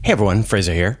Hey everyone,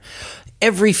 Fraser here.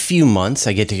 Every few months,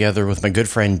 I get together with my good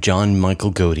friend John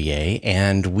Michael Gauthier,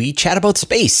 and we chat about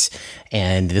space.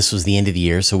 And this was the end of the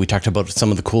year, so we talked about some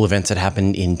of the cool events that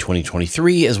happened in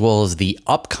 2023, as well as the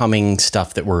upcoming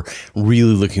stuff that we're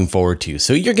really looking forward to.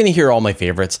 So you're going to hear all my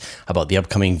favorites about the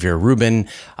upcoming Vera Rubin,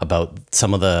 about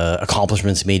some of the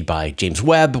accomplishments made by James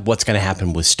Webb, what's going to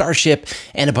happen with Starship,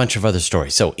 and a bunch of other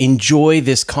stories. So enjoy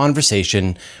this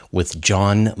conversation with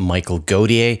John Michael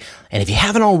Gauthier. And if you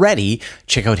haven't already,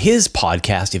 check out his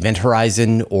podcast, Event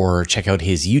Horizon, or check out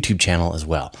his YouTube channel as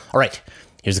well. All right,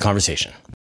 here's the conversation.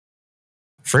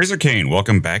 Fraser Cain,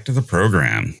 welcome back to the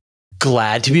program.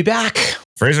 Glad to be back.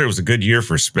 Fraser, it was a good year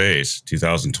for space,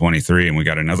 2023, and we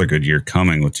got another good year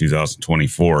coming with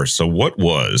 2024. So what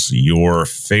was your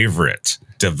favorite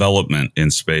development in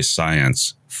space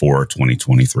science for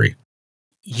 2023?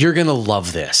 You're going to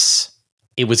love this.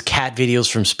 It was cat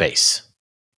videos from space.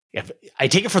 I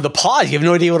take it for the pause. You have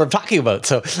no idea what I'm talking about.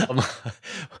 So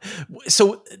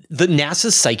the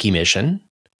NASA's Psyche mission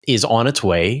is on its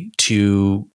way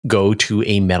to go to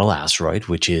a metal asteroid,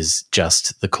 which is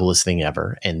just the coolest thing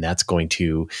ever. And that's going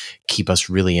to keep us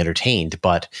really entertained.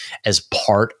 But as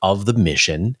part of the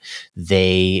mission,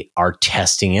 they are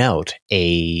testing out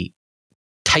a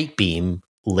tight beam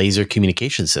laser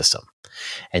communication system.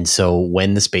 And so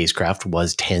when the spacecraft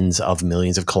was tens of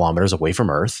millions of kilometers away from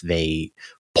Earth, they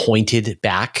pointed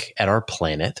back at our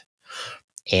planet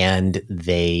and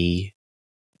they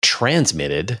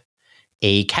transmitted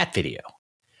a cat video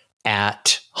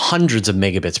at hundreds of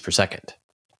megabits per second,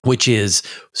 which is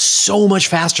so much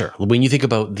faster. When you think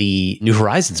about the New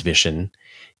Horizons mission,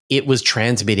 it was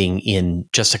transmitting in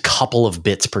just a couple of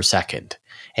bits per second.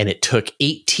 And it took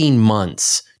 18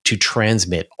 months to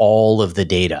transmit all of the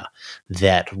data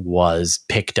that was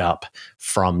picked up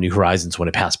from New Horizons when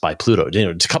it passed by Pluto.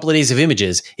 It's a couple of days of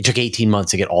images. It took 18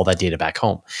 months to get all that data back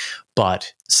home.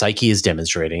 But Psyche is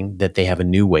demonstrating that they have a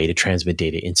new way to transmit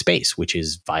data in space, which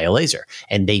is via laser.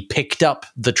 And they picked up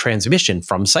the transmission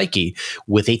from Psyche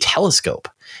with telescope.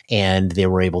 And they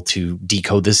were able to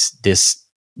decode this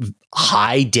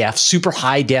super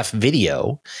high def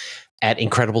video at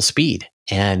incredible speed.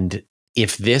 And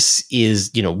if this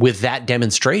is, with that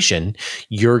demonstration,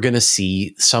 you're going to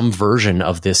see some version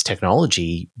of this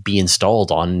technology be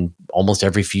installed on almost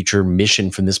every future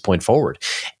mission from this point forward.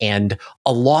 And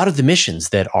a lot of the missions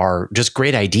that are just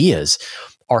great ideas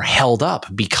are held up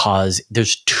because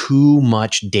there's too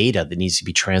much data that needs to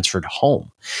be transferred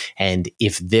home. And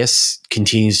if this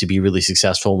continues to be really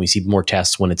successful and we see more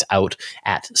tests when it's out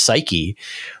at Psyche,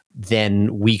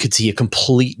 then we could see a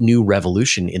complete new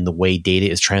revolution in the way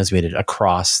data is transmitted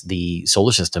across the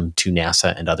solar system to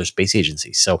NASA and other space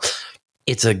agencies. So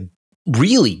it's a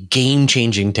really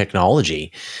game-changing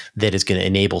technology that is going to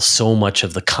enable so much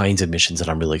of the kinds of missions that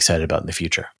I'm really excited about in the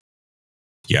future.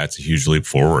 Yeah, it's a huge leap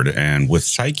forward. And with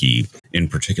Psyche in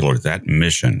particular, that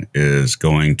mission is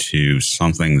going to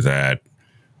something that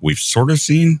we've sort of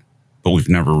seen, but we've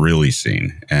never really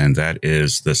seen. And that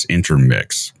is this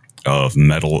intermix of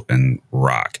metal and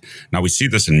rock. Now we see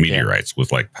this in meteorites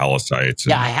with like pallasites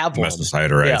and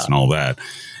mesositerites and all that.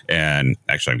 And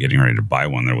actually I'm getting ready to buy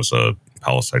one. There was a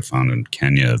pallasite found in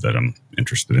Kenya that I'm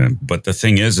interested in. But the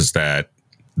thing is that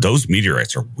those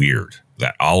meteorites are weird.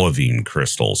 That olivine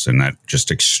crystals and that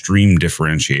just extreme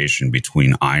differentiation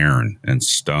between iron and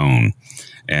stone.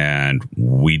 And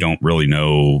we don't really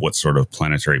know what sort of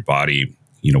planetary body,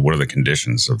 what are the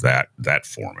conditions of that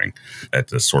forming at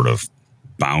the sort of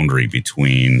boundary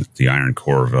between the iron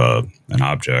core of an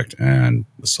object and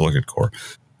the silicate core.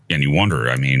 And you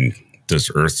wonder, does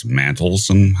Earth's mantle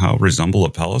somehow resemble a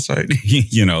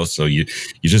pallasite? So you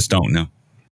just don't know.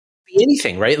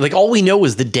 Anything, right? Like all we know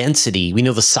is the density. We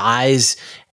know the size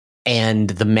and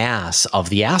the mass of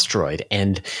the asteroid,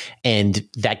 and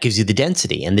that gives you the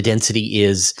density. And the density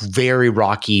is very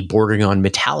rocky, bordering on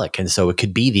metallic. And so it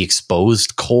could be the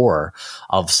exposed core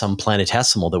of some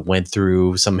planetesimal that went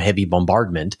through some heavy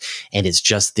bombardment, and it's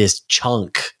just this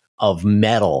chunk of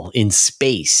metal in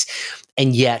space.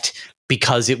 And yet,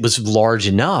 because it was large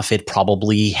enough, it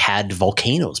probably had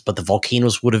volcanoes, but the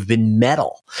volcanoes would have been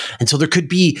metal. And so there could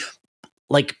be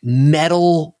like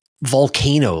metal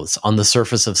volcanoes on the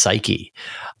surface of Psyche.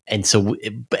 And so,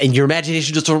 and your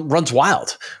imagination just runs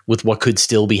wild with what could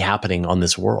still be happening on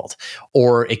this world.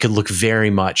 Or it could look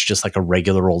very much just like a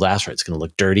regular old asteroid. It's going to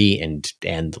look dirty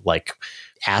and like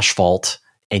asphalt.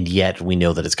 And yet we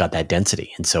know that it's got that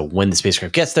density. And so when the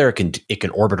spacecraft gets there, it can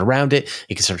orbit around it.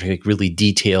 It can start to make really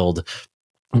detailed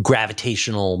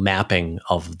gravitational mapping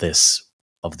of this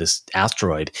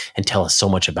asteroid and tell us so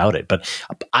much about it. But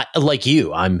like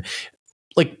you, I'm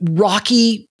like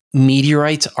rocky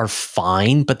meteorites are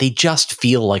fine, but they just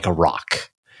feel like a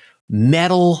rock.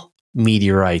 Metal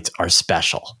meteorites are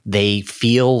special. They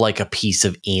feel like a piece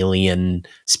of alien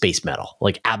space metal,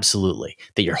 like absolutely.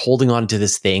 That you're holding on to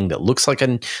this thing that looks like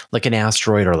an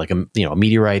asteroid or like a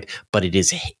meteorite, but it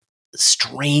is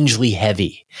strangely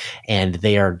heavy, and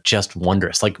they are just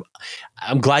wondrous. Like,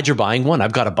 I'm glad you're buying one.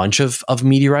 I've got a bunch of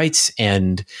meteorites,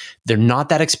 and they're not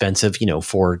that expensive,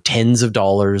 for tens of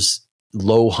dollars,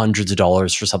 low hundreds of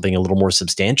dollars for something a little more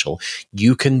substantial.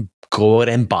 You can go out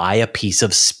and buy a piece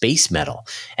of space metal,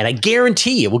 and I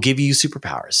guarantee it will give you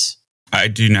superpowers. I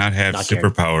do not have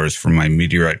superpowers from my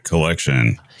meteorite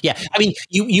collection. Yeah, I mean,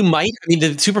 you might. I mean, the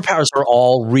superpowers are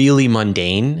all really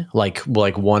mundane. Like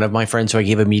one of my friends who I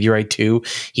gave a meteorite to,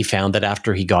 he found that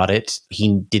after he got it,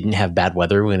 he didn't have bad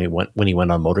weather when he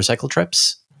went on motorcycle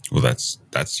trips. Well,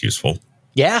 that's useful.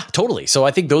 Yeah, totally. So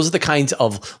I think those are the kinds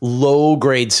of low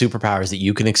grade superpowers that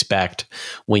you can expect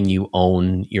when you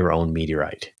own your own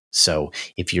meteorite. So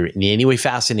if you're in any way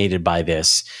fascinated by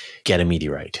this, get a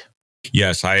meteorite.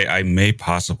 Yes, I may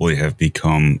possibly have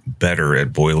become better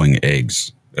at boiling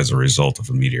eggs as a result of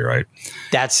a meteorite.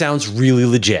 That sounds really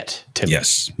legit to me.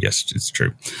 Yes, it's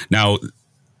true. Now,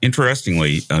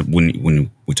 interestingly,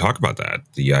 when we talk about that,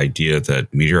 the idea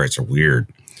that meteorites are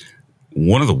weird,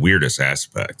 one of the weirdest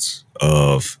aspects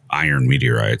of iron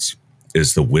meteorites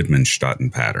is the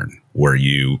Widmanstätten pattern, where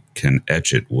you can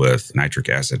etch it with nitric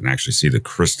acid and actually see the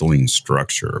crystalline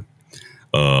structure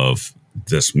of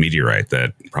this meteorite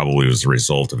that probably was the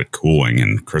result of it cooling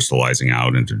and crystallizing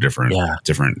out into different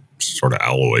sort of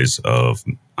alloys of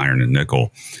iron and nickel.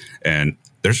 And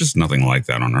there's just nothing like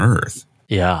that on Earth.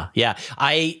 Yeah.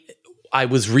 I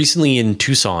was recently in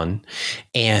Tucson,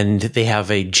 and they have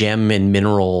a gem and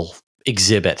mineral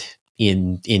exhibit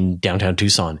in downtown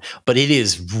Tucson, but it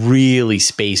is really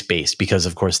space based because,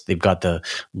 of course, they've got the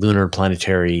Lunar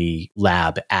Planetary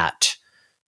Lab at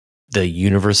the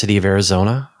University of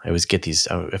Arizona. I always get these.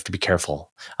 I have to be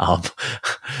careful.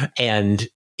 And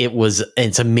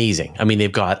it's amazing. I mean,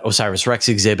 they've got OSIRIS-REx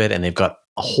exhibit, and they've got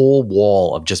a whole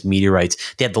wall of just meteorites.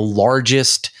 They had the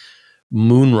largest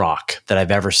moon rock that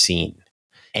I've ever seen.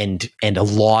 And a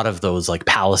lot of those like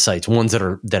pallasites, ones that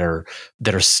are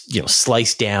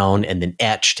sliced down and then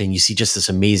etched, and you see just this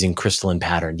amazing crystalline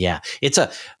pattern. Yeah, it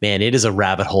is a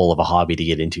rabbit hole of a hobby to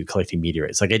get into, collecting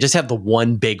meteorites. Like, I just have the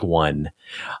one big one,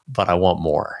 but I want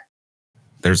more.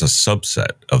 There's a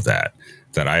subset of that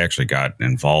I actually got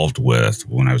involved with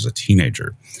when I was a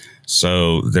teenager.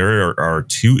 So there are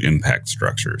two impact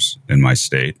structures in my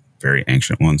state, very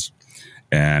ancient ones,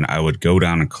 and I would go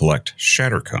down and collect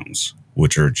shatter cones,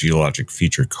 which are a geologic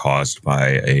feature caused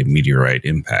by a meteorite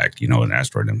impact, an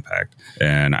asteroid impact.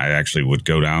 And I actually would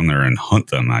go down there and hunt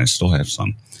them. I still have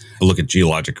some. I look at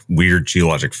weird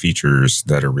geologic features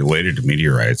that are related to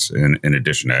meteorites, in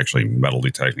addition to actually metal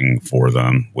detecting for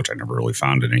them, which I never really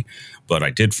found any. But I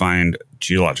did find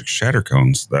geologic shatter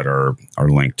cones that are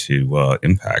linked to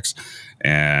impacts.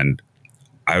 And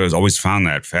I always found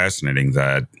that fascinating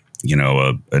that,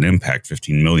 an impact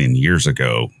 15 million years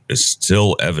ago is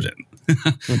still evident.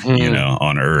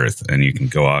 On Earth, and you can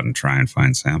go out and try and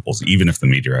find samples, even if the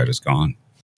meteorite is gone.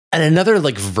 And another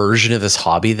version of this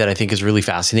hobby that I think is really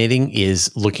fascinating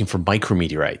is looking for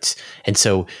micrometeorites. And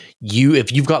so if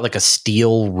you've got like a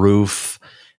steel roof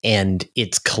and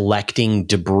it's collecting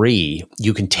debris,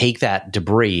 you can take that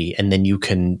debris and then you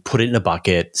can put it in a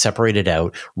bucket, separate it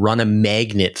out, run a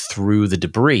magnet through the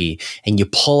debris, and you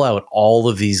pull out all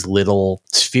of these little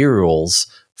spherules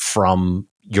from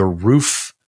your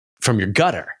roof, from your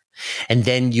gutter. And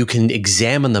then you can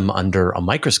examine them under a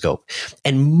microscope.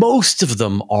 And most of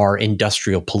them are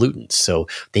industrial pollutants. So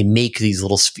they make these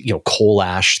little, coal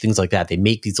ash, things like that. They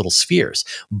make these little spheres,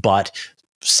 but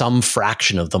some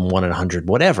fraction of them, 1 in 100,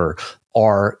 whatever,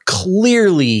 are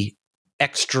clearly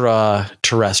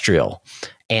extraterrestrial.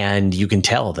 And you can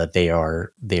tell that they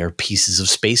are pieces of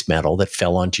space metal that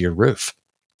fell onto your roof.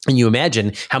 And you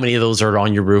imagine how many of those are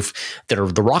on your roof that are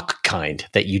the rock kind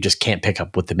that you just can't pick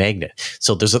up with the magnet.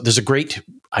 So there's a great,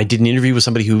 I did an interview with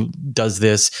somebody who does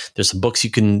this. There's some books you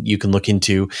can look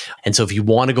into. And so if you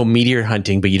want to go meteor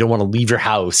hunting, but you don't want to leave your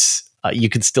house, you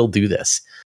can still do this.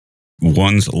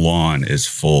 One's lawn is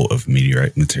full of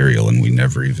meteorite material, and we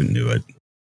never even knew it.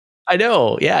 I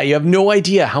know. Yeah. You have no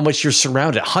idea how much you're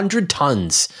surrounded. 100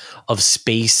 tons of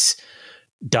space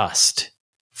dust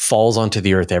falls onto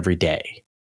the Earth every day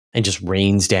and just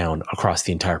rains down across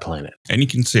the entire planet. And you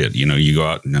can see it. You go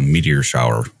out in a meteor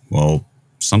shower. Well,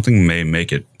 something may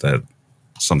make it that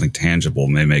something tangible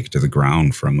may make it to the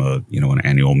ground from an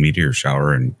annual meteor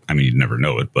shower. And I mean, you'd never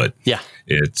know it, but Yeah.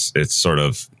 it's sort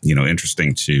of,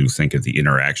 interesting to think of the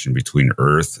interaction between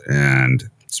Earth and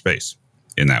space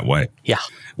in that way. Yeah.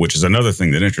 Which is another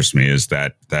thing that interests me, is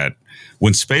that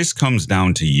when space comes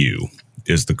down to you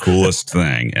is the coolest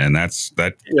thing. And that's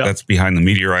behind the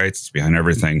meteorites, it's behind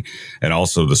everything. And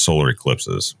also the solar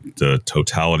eclipses, the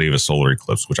totality of a solar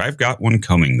eclipse, which I've got one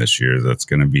coming this year. That's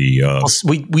going to be,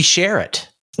 we share it.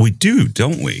 We do,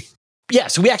 don't we? Yeah,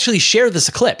 so we actually share this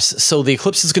eclipse. So the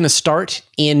eclipse is going to start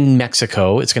in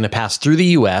Mexico. It's going to pass through the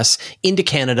US into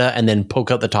Canada and then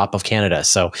poke out the top of Canada.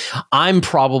 So I'm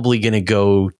probably going to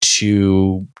go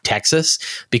to Texas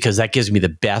because that gives me the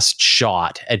best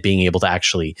shot at being able to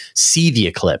actually see the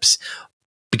eclipse,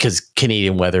 because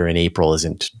Canadian weather in April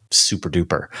isn't super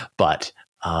duper. But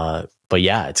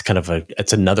yeah,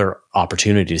 it's another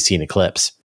opportunity to see an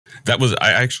eclipse.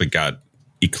 I actually got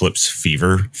eclipse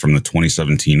fever from the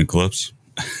 2017 eclipse,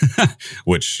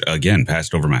 which again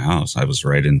passed over my house. I was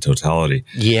right in totality.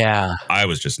 Yeah. I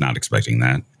was just not expecting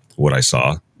that, what I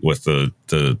saw with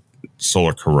the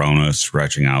solar corona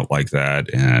stretching out like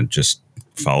that and just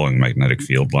following magnetic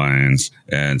field lines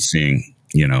and seeing,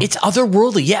 it's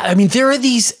otherworldly. Yeah. I mean, there are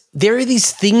these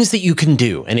things that you can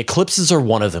do, and eclipses are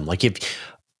one of them. If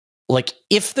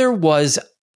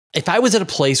I was at a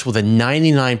place with a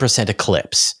 99%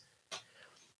 eclipse,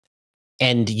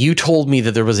 and you told me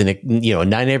that there was a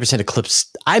 99%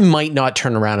 eclipse, I might not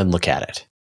turn around and look at it.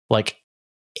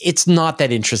 It's not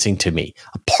that interesting to me.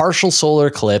 A partial solar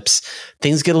eclipse,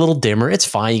 things get a little dimmer. It's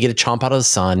fine. You get a chomp out of the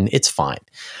sun. It's fine.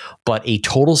 But a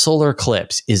total solar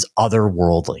eclipse is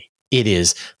otherworldly. It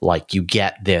is like you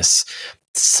get this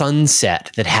sunset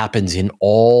that happens in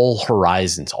all the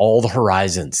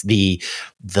horizons.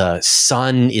 The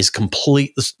sun is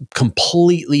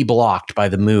completely blocked by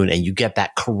the moon, and you get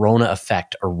that corona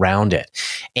effect around it.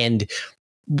 And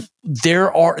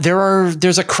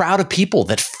there's a crowd of people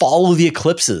that follow the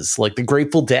eclipses, like the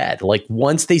Grateful Dead. Like,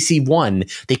 once they see one,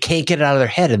 they can't get it out of their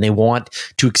head, and they want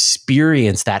to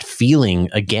experience that feeling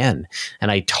again. And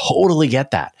I totally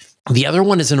get that. The other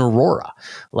one is an aurora.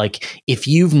 Like, if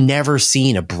you've never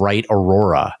seen a bright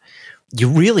aurora, you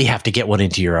really have to get one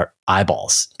into your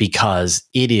eyeballs, because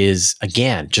it is,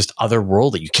 again, just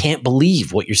otherworldly. You can't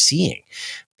believe what you're seeing.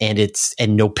 And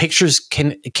no pictures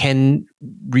can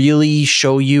really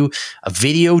show you. A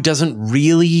video doesn't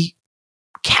really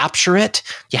capture it.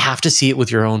 You have to see it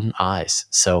with your own eyes.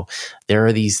 So there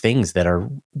are these things that are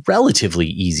relatively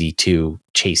easy to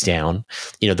chase down.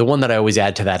 The one that I always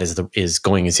add to that is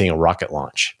going and seeing a rocket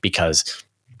launch, because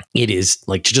it is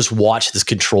like to just watch this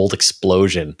controlled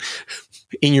explosion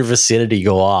in your vicinity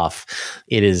go off.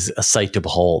 It is a sight to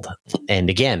behold. And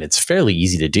again, it's fairly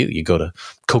easy to do. You go to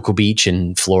Cocoa Beach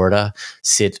in Florida,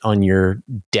 sit on your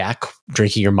deck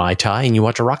drinking your Mai Tai, and you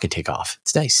watch a rocket take off.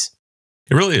 It's nice.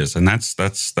 It really is, and that's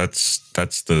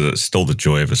still the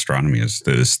joy of astronomy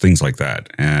is things like that.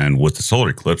 And with the solar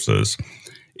eclipses,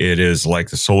 it is like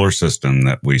the solar system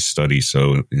that we study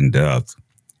so in depth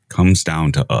comes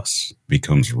down to us,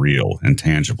 becomes real and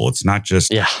tangible. It's not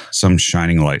just some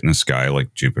shining light in the sky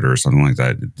like Jupiter or something like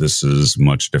that. This is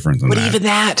much different than that. But even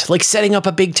that, like setting up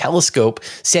a big telescope,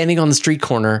 standing on the street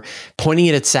corner, pointing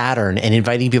it at Saturn, and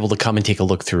inviting people to come and take a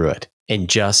look through it, and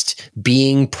just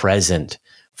being present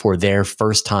for their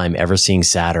first time ever seeing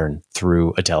Saturn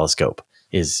through a telescope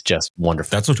is just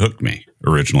wonderful. That's what hooked me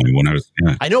originally when I was.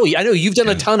 Yeah. I know you've done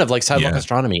a ton of like sidewalk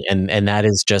astronomy, and that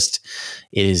is just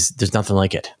there's nothing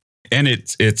like it. And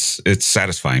it's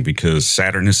satisfying because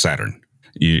Saturn is Saturn.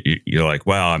 You're like,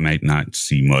 well, I might not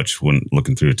see much when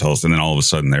looking through a telescope, and then all of a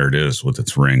sudden there it is with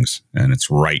its rings, and it's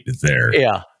right there.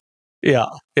 Yeah.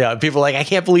 People are like, I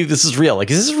can't believe this is real. Like,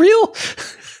 is this real?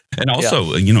 And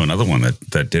also, another one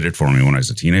that did it for me when I was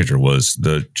a teenager was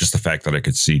the fact that I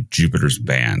could see Jupiter's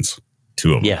bands,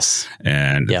 two of them. Yes.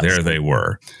 And there they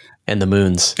were. And the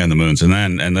moons. And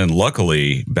then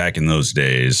luckily back in those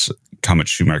days, Comet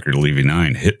Schumacher-Levy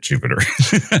 9 hit Jupiter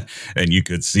and you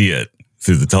could see it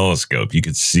through the telescope. You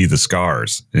could see the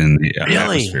scars in the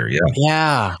atmosphere. Yeah.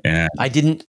 Yeah. And I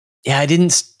didn't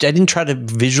try to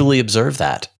visually observe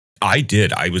that. I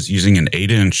did. I was using an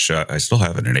 8-inch, I still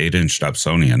have it, an 8-inch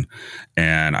Dobsonian,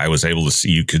 and I was able to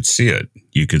see, you could see it.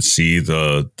 You could see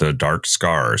the dark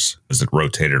scars as it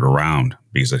rotated around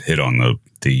because it hit on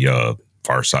the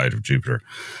far side of Jupiter.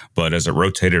 But as it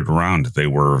rotated around, they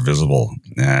were visible,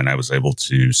 and I was able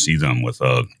to see them with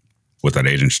that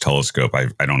 8-inch telescope.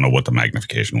 I don't know what the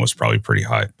magnification was, probably pretty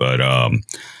high, but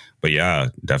yeah,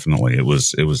 definitely. It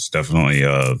was definitely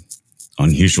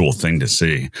unusual thing to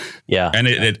see. Yeah.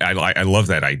 And I love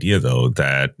that idea though,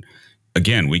 that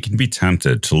again, we can be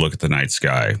tempted to look at the night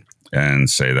sky and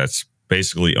say that's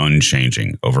basically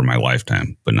unchanging over my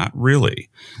lifetime, but not really.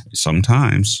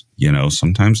 Sometimes,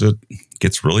 sometimes it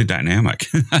gets really dynamic.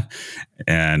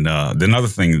 And the another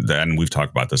thing that, and we've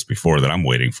talked about this before, that I'm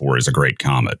waiting for is a great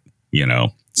comet,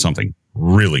 something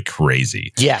really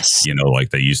crazy. Yes.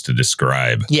 Like they used to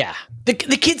describe. Yeah. The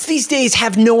kids these days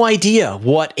have no idea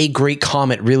what a great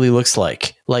comet really looks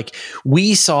like. Like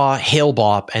we saw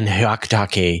Hale-Bopp and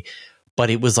Hyakutake, but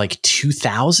it was like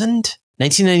 2000,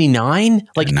 1999,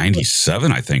 like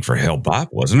 97, I think, for Hale-Bopp,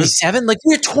 wasn't it? 97. Like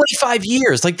we're 25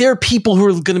 years. Like there are people who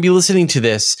are going to be listening to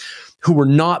this who were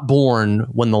not born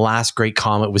when the last great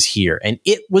comet was here. And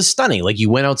it was stunning. Like you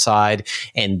went outside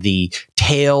and the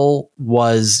tail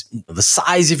was the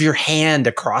size of your hand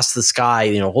across the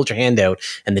sky, hold your hand out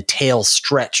and the tail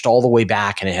stretched all the way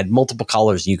back and it had multiple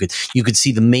colors. And you could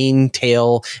see the main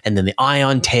tail and then the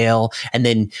ion tail. And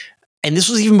this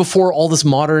was even before all this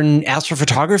modern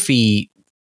astrophotography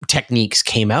techniques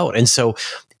came out. And so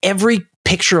every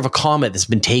picture of a comet that's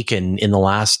been taken in the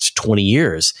last 20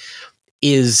 years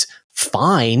is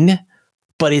fine,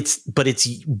 but it's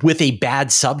with a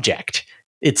bad subject.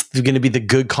 It's going to be the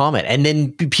good comet. And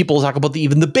then people talk about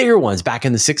even the bigger ones back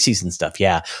in the 60s and stuff.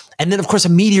 Yeah. And then of course a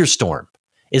meteor storm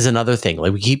is another thing.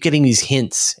 Like we keep getting these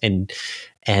hints and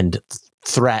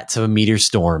threats of a meteor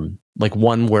storm, like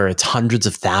one where it's hundreds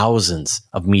of thousands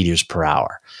of meters per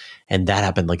hour. And that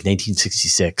happened like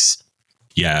 1966.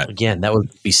 Yeah. Again, that would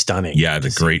be stunning. Yeah. The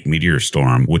Great Meteor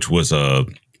Storm, which was a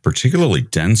particularly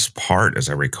dense part, as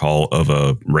I recall, of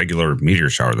a regular meteor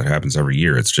shower that happens every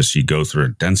year. It's just you go through a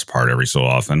dense part every so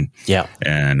often. Yeah.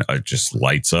 And it just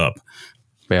lights up.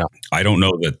 Yeah. I don't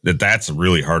know that's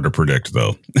really hard to predict,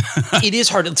 though. It is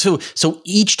hard. So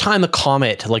each time a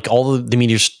comet, like all the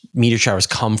meteor showers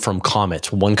come from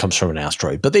comets, one comes from an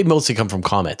asteroid, but they mostly come from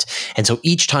comets. And so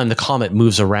each time the comet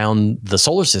moves around the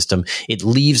solar system, it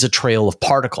leaves a trail of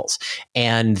particles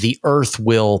and the Earth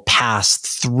will pass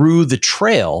through the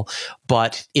trail,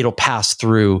 but it'll pass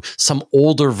through some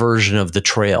older version of the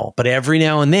trail. But every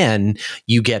now and then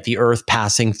you get the Earth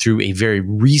passing through a very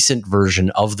recent version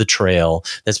of the trail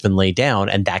that's been laid down,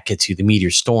 and that gets you the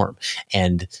meteor storm.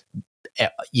 And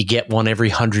you get one every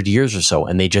 100 years or so,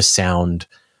 and they just sound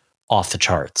off the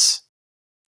charts.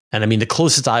 And I mean, the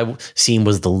closest I've seen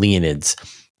was the Leonids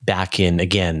back in,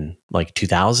 again, like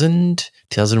 2000,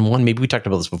 2001. Maybe we talked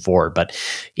about this before, but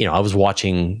I was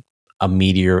watching a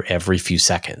meteor every few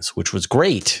seconds, which was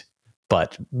great,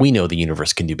 but we know the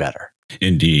universe can do better.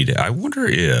 Indeed. I wonder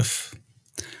if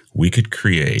we could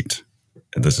create,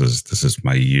 this is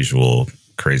my usual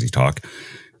crazy talk,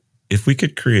 if we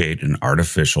could create an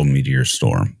artificial meteor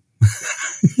storm.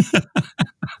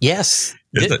 Yes.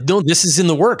 This is in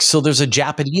the works. So there's a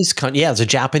Japanese company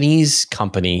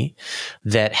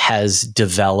that has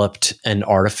developed an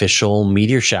artificial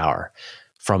meteor shower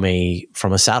from a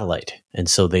satellite. And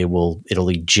so it'll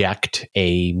eject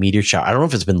a meteor shower. I don't know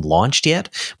if it's been launched yet,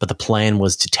 but the plan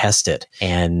was to test it.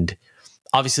 And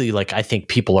obviously, I think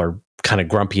people are kind of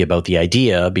grumpy about the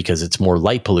idea because it's more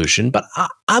light pollution, but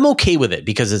I'm okay with it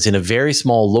because it's in a very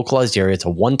small localized area. It's a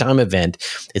one-time event.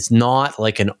 It's not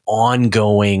like an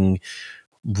ongoing,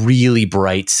 really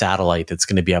bright satellite that's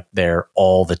going to be up there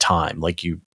all the time. Like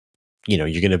you're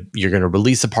going to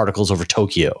release the particles over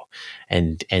Tokyo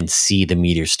and see the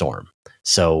meteor storm.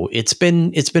 So it's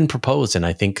been proposed, and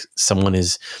I think someone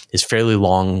is fairly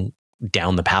long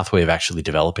down the pathway of actually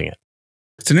developing it.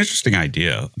 It's an interesting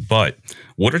idea, but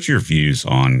what are your views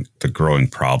on the growing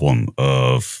problem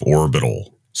of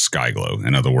orbital sky glow?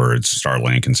 In other words,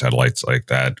 Starlink and satellites like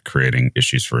that creating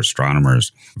issues for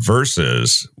astronomers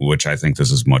versus, which I think this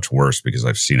is much worse because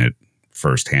I've seen it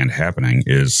firsthand happening,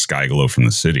 is sky glow from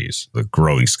the cities, the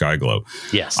growing sky glow.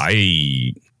 Yes.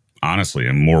 I honestly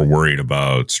am more worried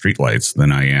about streetlights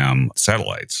than I am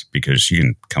satellites because you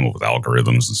can come up with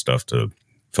algorithms and stuff to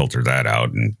filter that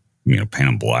out and paint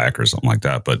them black or something like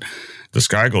that. But the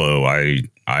sky glow,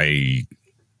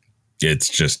 it's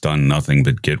just done nothing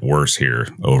but get worse here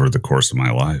over the course of my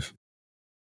life.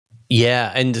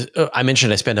 Yeah. And I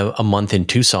mentioned I spent a month in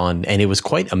Tucson, and it was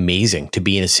quite amazing to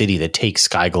be in a city that takes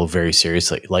sky glow very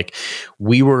seriously. Like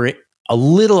we were a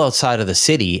little outside of the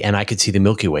city and I could see the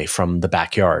Milky Way from the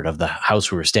backyard of the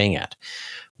house we were staying at,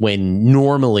 when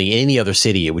normally any other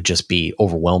city, it would just be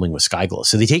overwhelming with sky glow.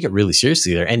 So they take it really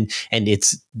seriously there. And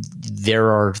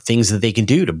there are things that they can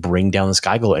do to bring down the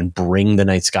sky glow and bring the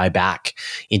night sky back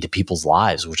into people's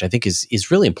lives, which I think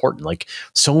is really important. Like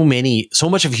so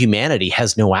much of humanity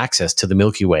has no access to the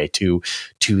Milky Way, to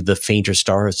the fainter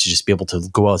stars, to just be able to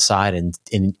go outside and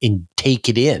take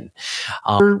it in.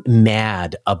 We're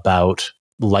mad about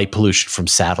light pollution from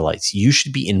satellites. You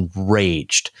should be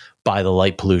enraged by the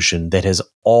light pollution that has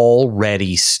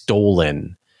already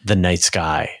stolen the night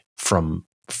sky from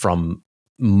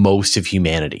most of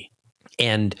humanity.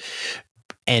 And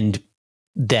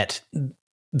that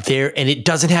there, and it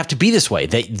doesn't have to be this way.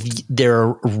 There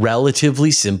are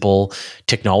relatively simple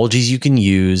technologies you can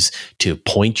use to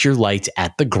point your lights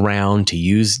at the ground, to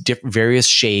use various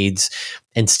shades,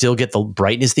 and still get the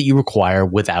brightness that you require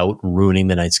without ruining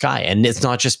the night sky. And it's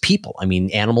not just people. I mean,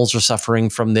 animals are suffering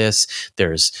from this.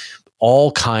 There's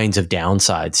all kinds of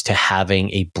downsides to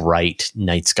having a bright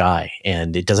night sky,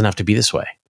 and it doesn't have to be this way.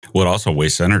 Well, it also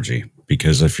wastes energy,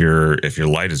 because if your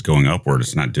light is going upward,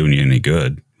 it's not doing you any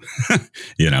good.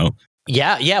 You know?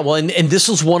 Yeah. Well, and this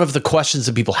was one of the questions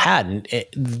that people had,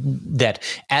 that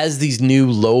as these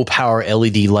new low power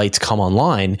LED lights come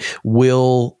online,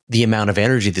 will the amount of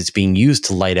energy that's being used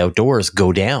to light outdoors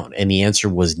go down? And the answer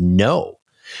was no,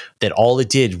 that all it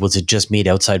did was it just made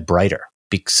outside brighter.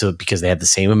 Because they had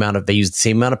they used the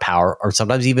same amount of power, or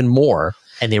sometimes even more,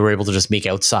 and they were able to just make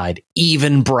outside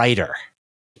even brighter.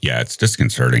 Yeah, it's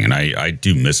disconcerting, and I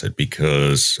do miss it,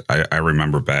 because I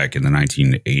remember back in the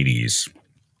 1980s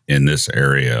in this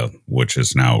area, which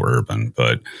is now urban,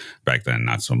 but back then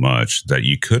not so much, that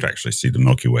you could actually see the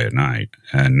Milky Way at night.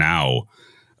 And now,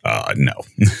 no.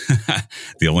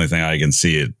 The only thing I can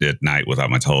see at night without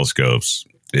my telescopes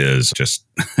is just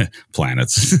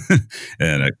planets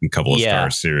and a couple of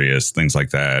stars, Sirius, things like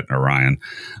that, Orion,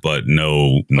 but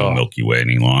no Milky Way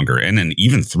any longer. And then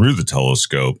even through the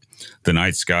telescope, the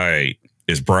night sky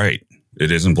is bright.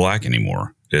 It isn't black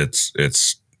anymore. It's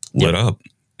lit up,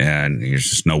 and there's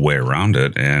just no way around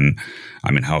it. And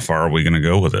I mean, how far are we going to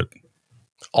go with it?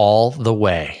 All the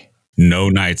way. No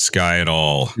night sky at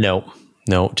all. No,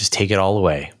 just take it all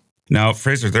away. Now,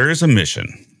 Fraser, there is a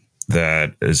mission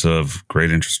that is of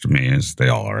great interest to me, as they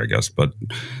all are, I guess. But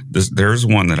there's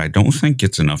one that I don't think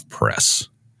gets enough press,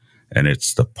 and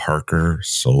it's the Parker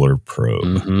Solar Probe.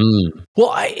 Mm-hmm.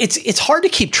 Well, it's hard to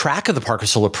keep track of the Parker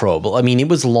Solar Probe. I mean, it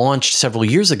was launched several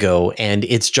years ago, and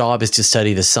its job is to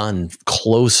study the sun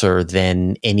closer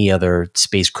than any other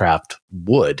spacecraft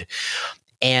would.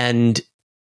 And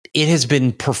it has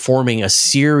been performing a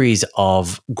series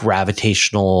of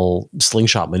gravitational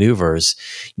slingshot maneuvers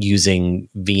using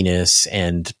Venus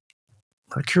and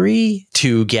Mercury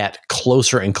to get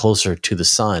closer and closer to the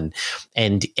sun.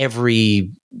 And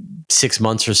every 6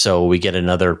 months or so, we get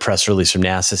another press release from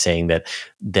NASA saying that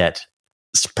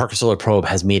Parker Solar Probe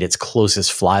has made its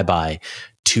closest flyby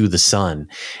to the sun.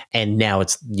 And now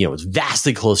it's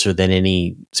vastly closer than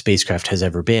any spacecraft has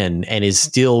ever been, and is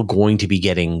still going to be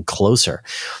getting closer.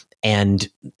 And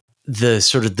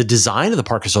the design of the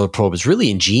Parker Solar Probe is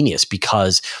really ingenious,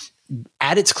 because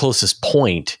at its closest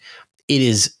point, it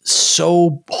is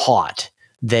so hot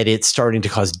that it's starting to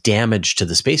cause damage to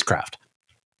the spacecraft.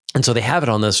 And so they have it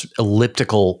on this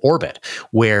elliptical orbit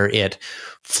where it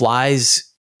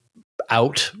flies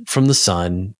out from the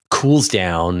sun, cools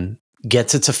down,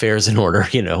 gets its affairs in order,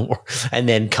 and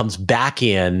then comes back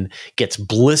in, gets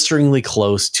blisteringly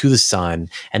close to the sun,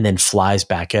 and then flies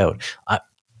back out.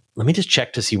 Let me just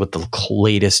check to see what the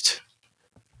latest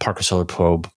Parker Solar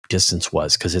Probe distance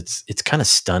was, because it's kind of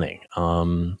stunning.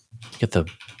 Get the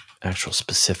actual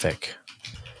specific.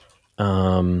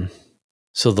 So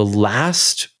the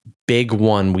last big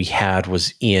one we had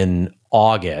was in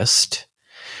August,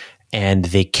 and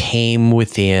they came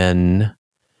within.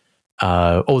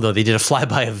 They did a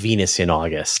flyby of Venus in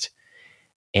August,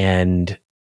 and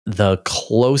the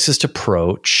closest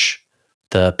approach,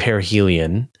 the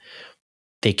perihelion,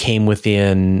 they came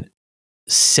within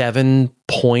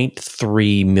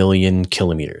 7.3 million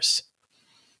kilometers,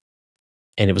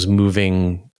 and it was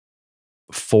moving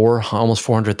almost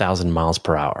 400,000 miles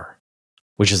per hour,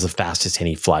 which is the fastest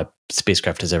any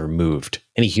spacecraft has ever moved.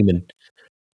 Any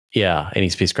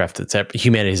spacecraft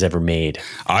humanity has ever made.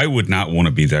 I would not want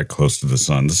to be that close to the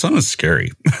sun. The sun is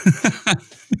scary. I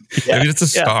mean, it's a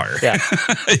star. Yeah.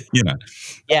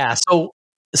 Yeah. So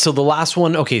the last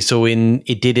one,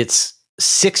 it did its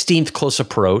 16th close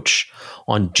approach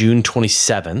on June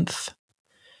 27th,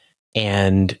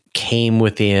 and came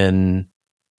within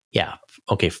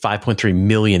 5.3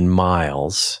 million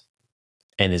miles,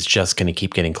 and is just going to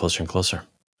keep getting closer and closer. I'm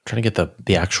trying to get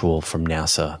the actual from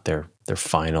NASA, their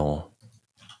final.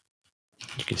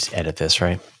 You can just edit this,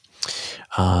 right?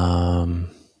 I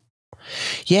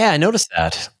noticed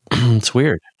that. It's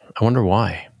weird. I wonder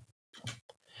why.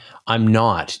 I'm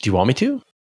not. Do you want me to?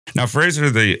 Now, Fraser,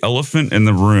 the elephant in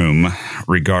the room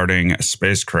regarding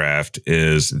spacecraft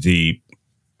is the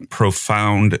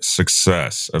profound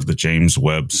success of the James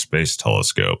Webb Space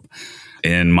Telescope.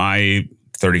 In my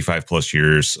 35 plus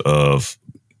years of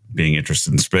being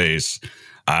interested in space,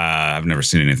 I've never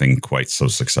seen anything quite so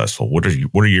successful. What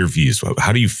are your views?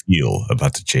 How do you feel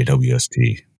about the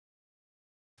JWST?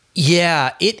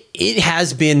 Yeah, it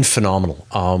has been phenomenal.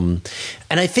 And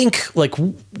I think like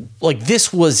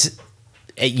this was,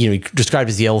 described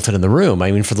as the elephant in the room.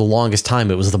 I mean, for the longest time,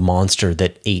 it was the monster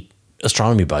that ate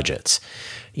astronomy budgets.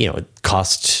 It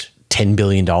cost $10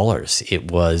 billion.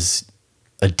 It was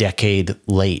a decade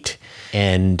late,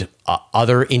 and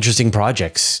other interesting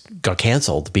projects got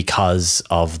canceled because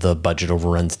of the budget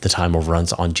overruns, the time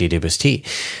overruns on JWST.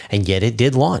 And yet it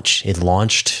did launch. It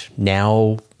launched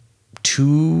now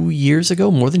 2 years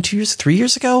ago, more than 2 years, 3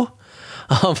 years ago.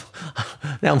 Now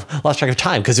I lost track of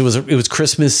time because it was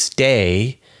Christmas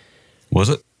Day. Was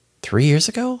it 3 years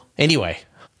ago? Anyway,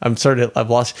 I've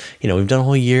lost, we've done a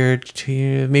whole year,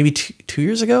 maybe 2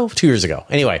 years ago, 2 years ago.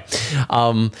 Anyway.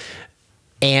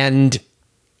 And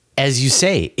as you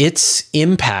say, its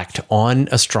impact on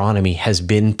astronomy has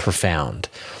been profound.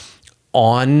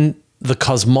 On the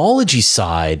cosmology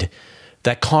side,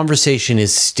 that conversation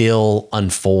is still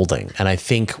unfolding. And I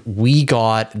think we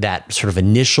got that sort of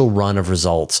initial run of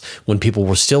results when people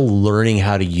were still learning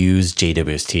how to use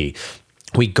JWST.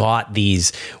 We got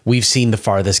these, we've seen the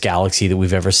farthest galaxy that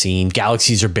we've ever seen.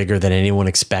 Galaxies are bigger than anyone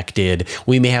expected.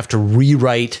 We may have to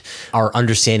rewrite our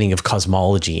understanding of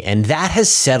cosmology. And that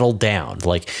has settled down.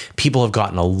 Like, people have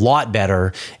gotten a lot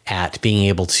better at being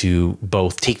able to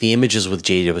both take the images with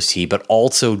JWST, but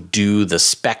also do the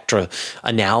spectra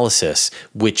analysis,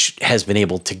 which has been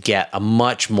able to get a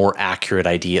much more accurate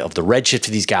idea of the redshift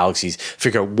of these galaxies,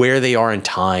 figure out where they are in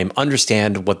time,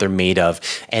 understand what they're made of,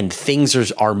 and things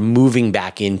are moving back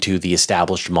into the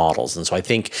established models. And so I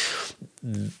think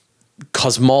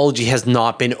cosmology has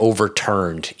not been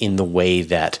overturned in the way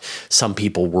that some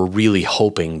people were really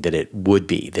hoping that it would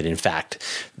be, that in fact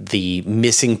the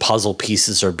missing puzzle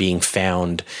pieces are being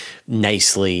found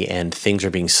nicely and things are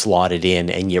being slotted in,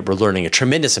 and yet we're learning a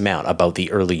tremendous amount about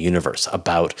the early universe,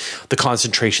 about the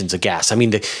concentrations of gas. I mean,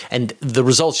 the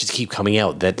results just keep coming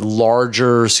out, that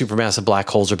larger supermassive black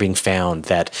holes are being found,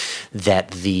 that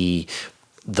the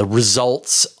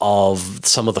results of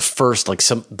some of the first,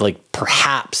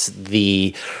 perhaps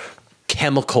the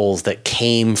chemicals that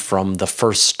came from the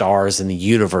first stars in the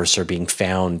universe are being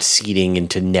found seeding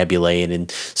into nebulae and in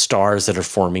stars that are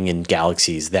forming in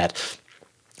galaxies, that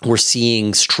we're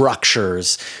seeing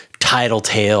structures, tidal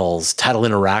tails, tidal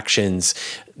interactions,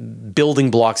 building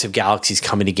blocks of galaxies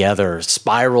coming together,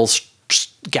 spiral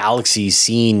galaxies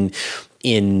seen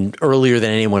in earlier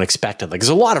than anyone expected. Like, there's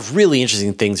a lot of really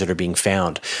interesting things that are being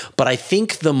found. But I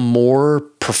think the more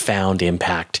profound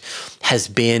impact has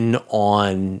been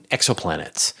on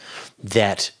exoplanets,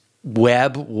 that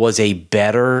Webb was a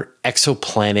better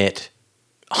exoplanet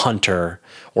hunter,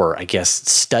 or I guess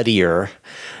studier,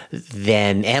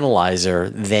 than analyzer,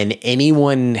 than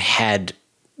anyone had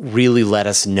really let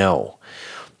us know.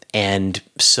 And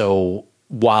so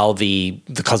while the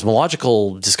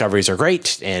cosmological discoveries are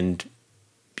great and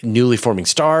newly forming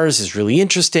stars is really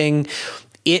interesting,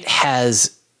 it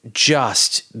has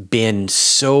just been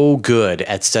so good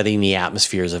at studying the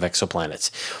atmospheres of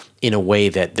exoplanets in a way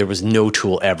that there was no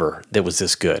tool ever that was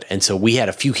this good. And so we had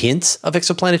a few hints of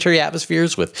exoplanetary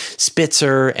atmospheres with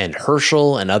Spitzer and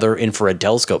Herschel and other infrared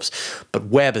telescopes, but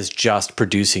Webb is just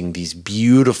producing these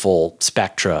beautiful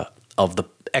spectra of the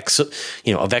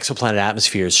exoplanet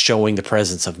atmospheres, showing the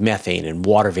presence of methane and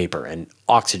water vapor and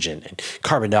oxygen and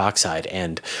carbon dioxide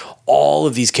and all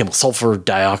of these chemicals, sulfur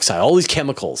dioxide, all these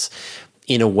chemicals,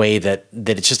 in a way that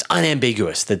it's just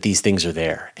unambiguous that these things are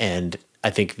there. And I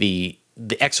think the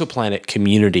exoplanet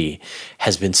community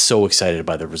has been so excited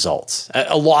by the results.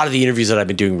 A lot of the interviews that I've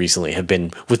been doing recently have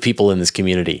been with people in this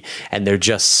community, and they're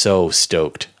just so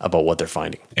stoked about what they're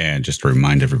finding. And just to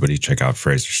remind everybody, check out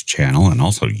Fraser's channel and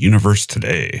also Universe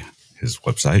Today, his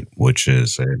website, which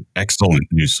is an excellent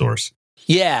news source.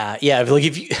 Yeah. Like,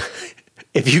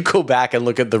 if you go back and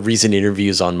look at the recent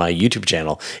interviews on my YouTube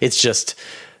channel, it's just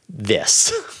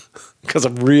this. Because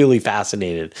I'm really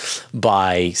fascinated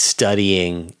by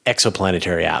studying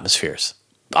exoplanetary atmospheres.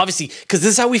 Obviously, because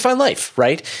this is how we find life,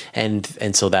 right? And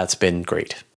so that's been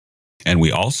great. And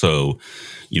we also,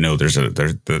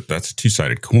 that's a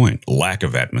two-sided coin. Lack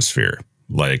of atmosphere.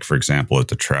 Like, for example, at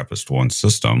the TRAPPIST-1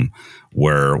 system,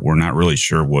 where we're not really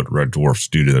sure what red dwarfs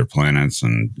do to their planets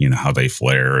and, how they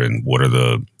flare and what are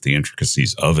the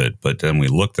intricacies of it. But then we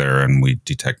look there and we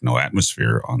detect no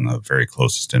atmosphere on the very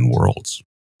closest in worlds.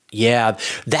 Yeah,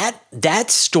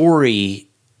 that story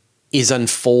is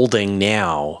unfolding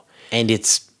now, and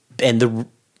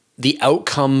the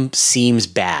outcome seems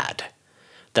bad.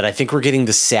 That I think we're getting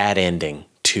the sad ending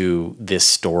to this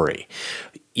story.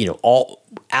 All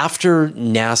after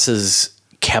NASA's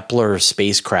Kepler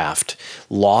spacecraft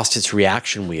lost its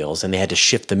reaction wheels and they had to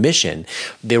shift the mission,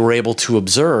 they were able to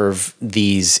observe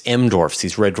these M dwarfs,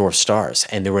 these red dwarf stars,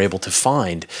 and they were able to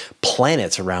find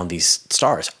planets around these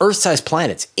stars, Earth-sized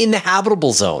planets in the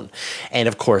habitable zone. And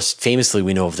of course, famously,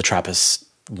 we know of the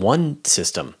TRAPPIST-1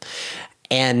 system.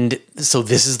 And so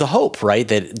this is the hope, right?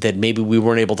 That maybe we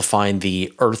weren't able to find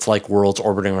the Earth-like worlds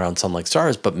orbiting around sun-like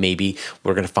stars, but maybe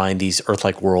we're going to find these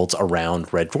Earth-like worlds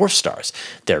around red dwarf stars.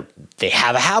 They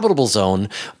have a habitable zone,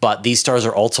 but these stars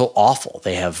are also awful.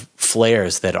 They have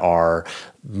flares that are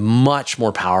much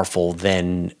more powerful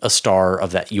than a star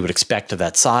of that you would expect of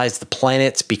that size. The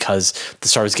planets, because the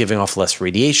star is giving off less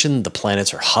radiation, the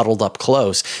planets are huddled up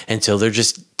close, and so they're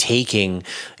just taking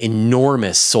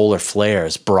enormous solar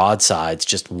flares, broadsides,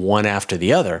 just one after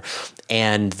the other.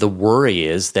 And the worry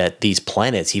is that these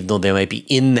planets, even though they might be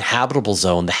in the habitable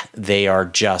zone, they are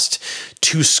just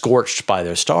too scorched by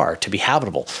their star to be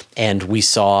habitable. And we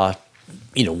saw,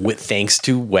 thanks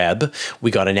to Webb, we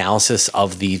got analysis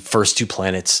of the first two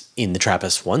planets in the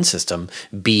TRAPPIST-1 system,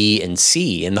 B and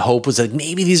C. And the hope was that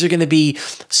maybe these are going to be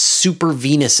super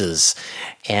Venuses.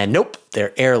 And nope,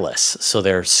 they're airless. So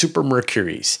they're super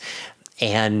Mercuries.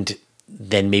 And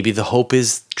then maybe the hope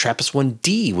is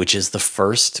TRAPPIST-1D, which is the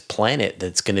first planet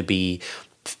that's going to be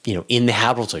in the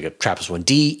habitable zone.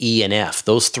 TRAPPIST-1D, E, and F.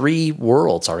 Those three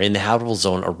worlds are in the habitable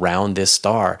zone around this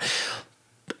star.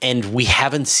 And we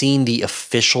haven't seen the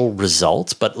official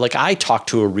results, but I talked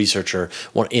to a researcher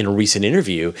in a recent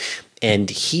interview, and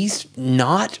he's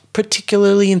not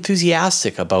particularly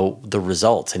enthusiastic about the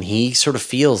results. And he sort of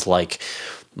feels like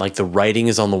the writing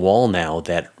is on the wall now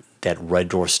that red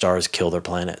dwarf stars kill their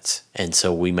planets. And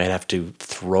so we might have to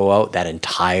throw out that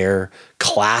entire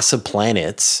class of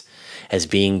planets as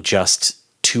being just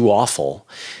too awful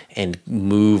and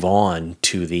move on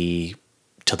to the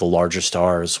larger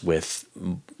stars with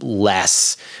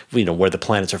less, where the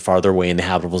planets are farther away in the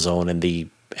habitable zone and the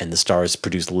stars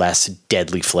produce less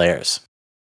deadly flares.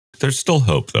 There's still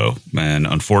hope, though, and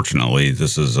unfortunately,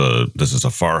 this is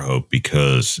a far hope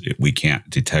because we can't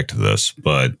detect this.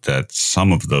 But that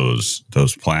some of those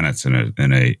planets in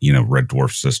a red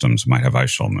dwarf systems might have ice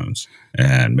shell moons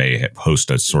and may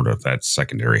host a sort of that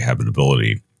secondary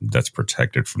habitability that's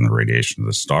protected from the radiation of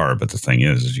the star. But the thing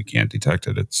is you can't detect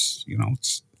it. It's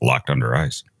locked under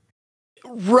ice.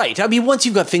 Right. I mean, once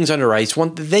you've got things under ice,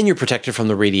 then you're protected from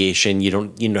the radiation. You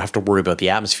don't have to worry about the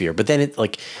atmosphere. But then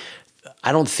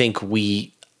I don't think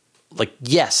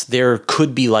yes, there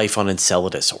could be life on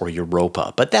Enceladus or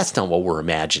Europa, but that's not what we're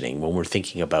imagining when we're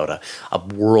thinking about a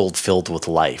world filled with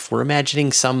life. We're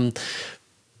imagining some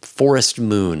forest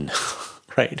moon,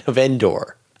 right, of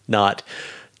Endor, not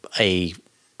a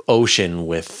ocean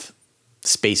with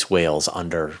space whales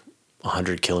under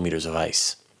 100 kilometers of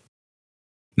ice.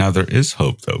 Now, there is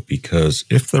hope, though, because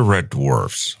if the red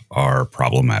dwarfs are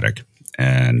problematic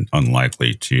and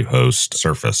unlikely to host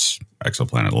surface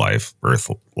exoplanet life,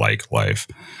 Earth-like life,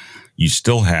 you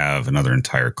still have another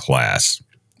entire class.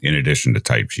 In addition to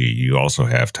Type G, you also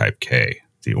have Type K,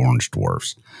 the orange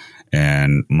dwarfs.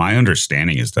 And my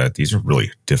understanding is that these are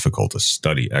really difficult to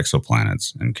study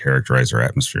exoplanets and characterize their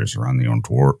atmospheres around the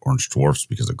orange dwarfs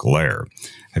because of glare.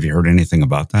 Have you heard anything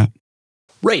about that?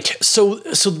 Right. So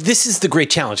this is the great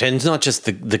challenge. And it's not just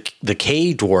the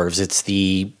K dwarves, it's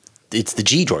the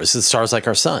G dwarves, it's the stars like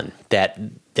our sun, that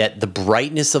the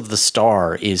brightness of the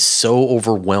star is so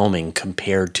overwhelming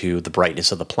compared to the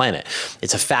brightness of the planet.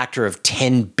 It's a factor of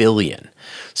 10 billion.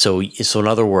 So in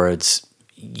other words,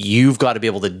 you've got to be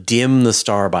able to dim the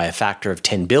star by a factor of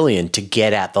 10 billion to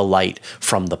get at the light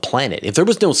from the planet. If there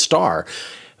was no star,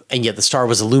 and yet the star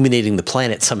was illuminating the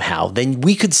planet somehow, then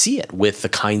we could see it with the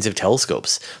kinds of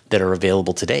telescopes that are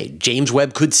available today. James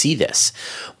Webb could see this,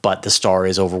 but the star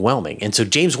is overwhelming. And so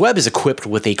James Webb is equipped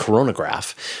with a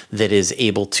coronagraph that is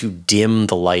able to dim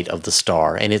the light of the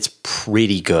star, and it's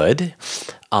pretty good.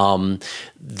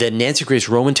 The Nancy Grace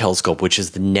Roman telescope, which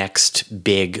is the next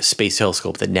big space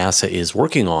telescope that NASA is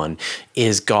working on,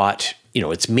 is got,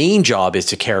 its main job is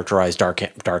to characterize dark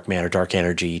matter, dark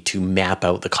energy, to map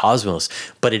out the cosmos,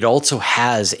 but it also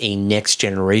has a next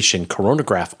generation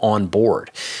coronagraph on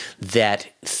board that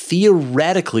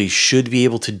theoretically should be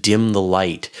able to dim the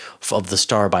light of the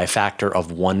star by a factor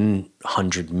of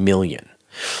 100 million.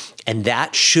 And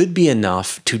that should be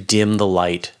enough to dim the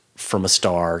light from a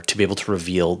star to be able to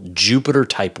reveal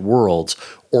Jupiter-type worlds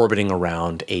orbiting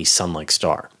around a sun-like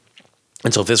star.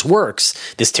 And so if this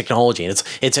works, this technology, and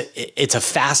it's a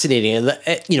fascinating,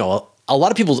 a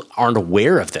lot of people aren't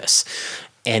aware of this.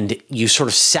 and you sort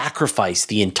of sacrifice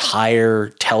the entire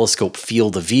telescope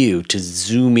field of view to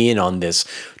zoom in on this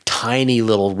tiny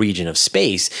little region of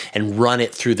space and run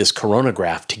it through this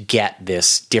coronagraph to get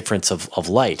this difference of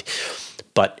light.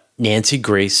 But Nancy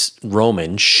Grace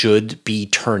Roman should be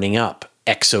turning up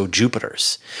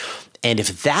exo-Jupiters. And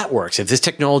if that works, if this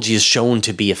technology is shown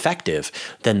to be effective,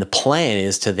 then the plan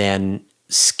is to then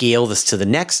scale this to the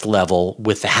next level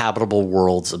with the Habitable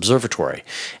Worlds Observatory.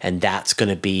 And that's going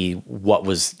to be what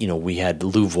was, we had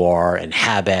LUVOIR and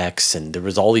HabEx, and there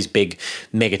was all these big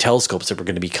mega telescopes that were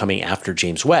going to be coming after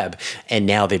James Webb. And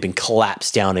now they've been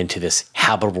collapsed down into this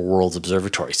Habitable Worlds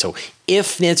Observatory. So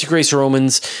if Nancy Grace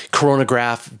Roman's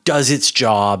coronagraph does its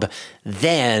job,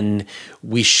 then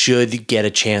we should get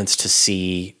a chance to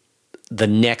see the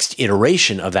next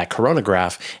iteration of that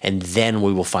coronagraph, and then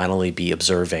we will finally be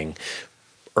observing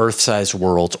Earth-sized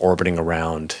worlds orbiting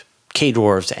around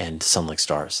K-dwarfs and sun-like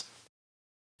stars.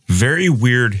 Very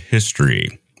weird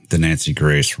history, the Nancy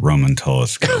Grace Roman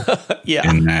telescope. Yeah.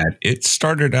 In that it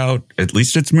started out, at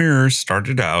least its mirrors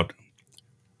started out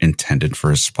intended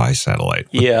for a spy satellite.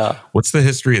 Yeah. What's the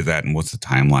history of that, and what's the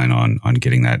timeline on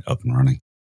getting that up and running?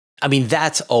 I mean,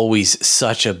 that's always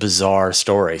such a bizarre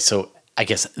story. So I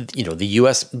guess, the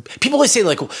U.S., people always say,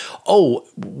 like, oh,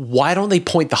 why don't they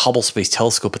point the Hubble Space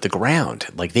Telescope at the ground?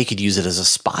 Like, they could use it as a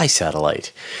spy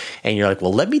satellite. And you're like,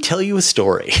 well, let me tell you a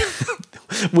story,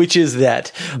 which is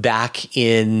that back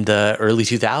in the early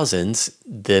 2000s,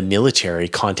 the military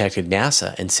contacted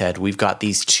NASA and said, we've got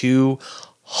these 2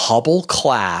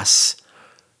 Hubble-class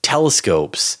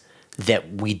telescopes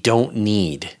that we don't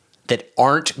need, that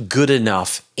aren't good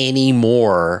enough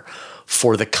anymore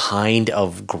for the kind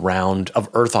of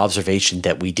Earth observation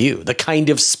that we do, the kind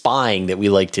of spying that we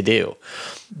like to do,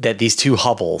 that these 2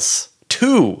 Hubbles,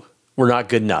 2 were not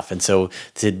good enough. And so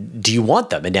said, do you want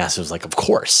them? And NASA was like, of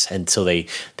course. And so they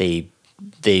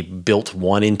built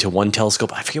one into one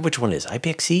telescope. I forget which one it is,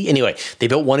 IPXC? Anyway, they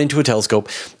built one into a telescope,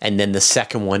 and then the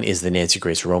second one is the Nancy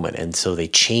Grace Roman. And so they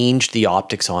changed the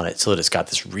optics on it so that it's got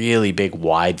this really big,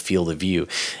 wide field of view.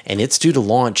 And it's due to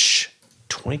launch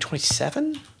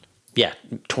 2027? Yeah,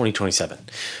 2027.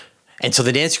 And so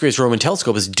the Nancy Grace Roman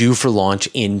telescope is due for launch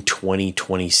in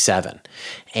 2027.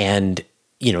 And,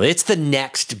 it's the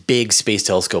next big space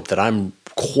telescope that I'm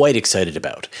quite excited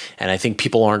about. And I think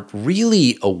people aren't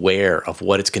really aware of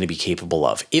what it's going to be capable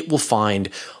of. It will find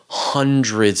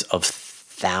hundreds of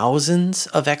thousands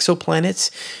of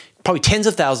exoplanets, probably tens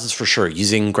of thousands for sure,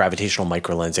 using gravitational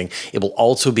microlensing. It will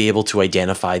also be able to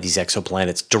identify these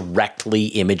exoplanets directly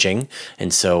imaging.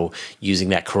 And so using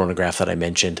that coronagraph that I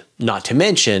mentioned, not to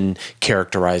mention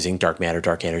characterizing dark matter,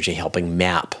 dark energy, helping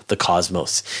map the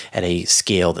cosmos at a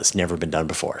scale that's never been done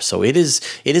before. So it is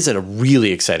a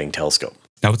really exciting telescope.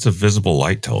 Now, it's a visible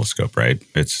light telescope, right?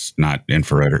 It's not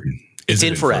infrared. It's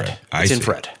infrared. It's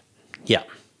infrared. Yeah.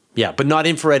 Yeah, but not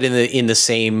infrared in the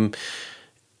same...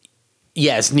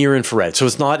 Yeah, it's near infrared, so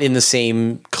it's not in the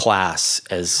same class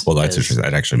as. Well, that's interesting.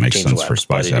 That actually makes James sense Webb, for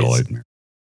spy satellite.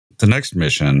 The next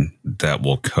mission that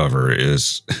we'll cover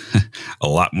is a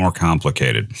lot more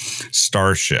complicated.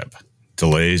 Starship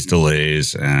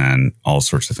delays, and all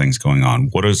sorts of things going on.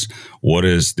 What is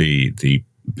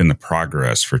been the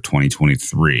progress for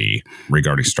 2023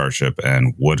 regarding Starship,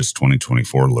 and what does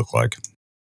 2024 look like?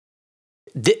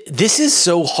 This is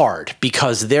so hard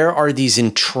because there are these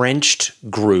entrenched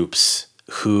groups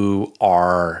who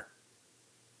are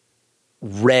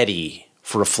ready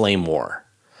for a flame war.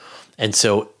 And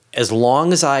so as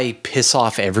long as I piss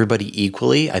off everybody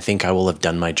equally, I think I will have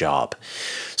done my job.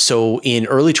 So in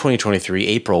early 2023,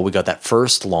 April, we got that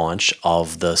first launch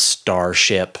of the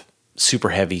Starship Super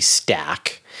Heavy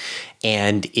stack,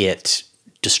 and it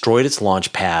destroyed its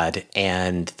launch pad,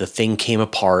 and the thing came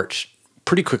apart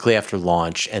pretty quickly after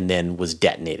launch and then was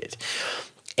detonated.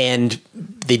 And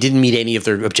they didn't meet any of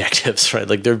their objectives, right?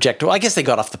 Like their objective, well, I guess they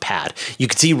got off the pad. You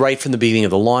could see right from the beginning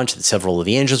of the launch that several of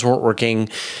the engines weren't working,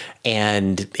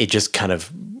 and it just kind of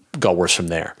got worse from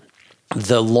there.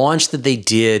 The launch that they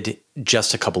did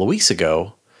just a couple of months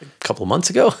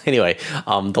ago, anyway,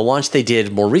 the launch they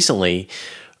did more recently,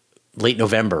 late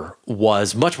November,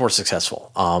 was much more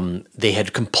successful. They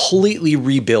had completely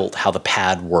rebuilt how the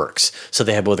pad works. So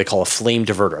they had what they call a flame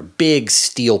diverter, a big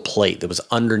steel plate that was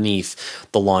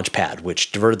underneath the launch pad,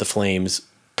 which diverted the flames,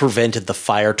 prevented the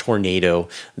fire tornado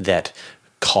that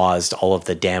caused all of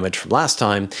the damage from last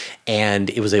time, and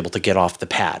it was able to get off the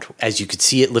pad. As you could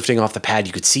see it lifting off the pad,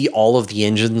 you could see all of the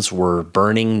engines were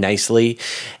burning nicely,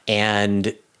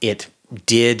 and it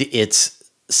did its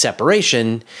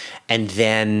separation, and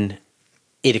then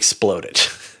it exploded.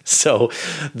 So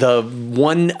the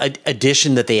one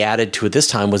addition that they added to it this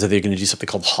time was that they're going to do something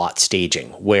called hot staging,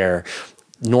 where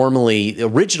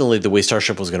originally the way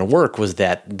Starship was going to work was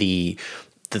that the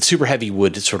Super Heavy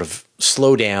would sort of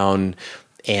slow down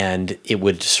and it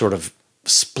would sort of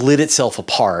split itself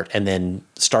apart, and then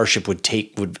Starship would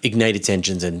ignite its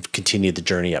engines and continue the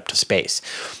journey up to space.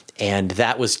 And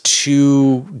that was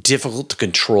too difficult to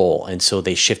control. And so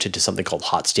they shifted to something called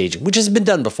hot staging, which has been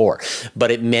done before. But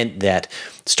it meant that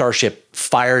Starship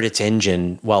fired its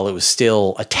engine while it was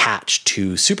still attached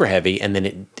to Super Heavy, and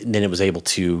then it was able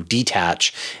to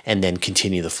detach and then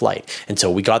continue the flight. And so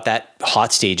we got that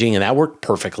hot staging, and that worked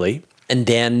perfectly. And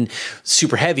then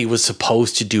Super Heavy was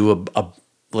supposed to do a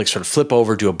like sort of flip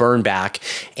over, do a burn back,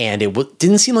 and it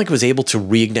didn't seem like it was able to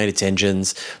reignite its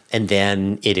engines, and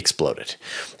then it exploded.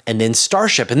 And then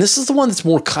Starship, and this is the one that's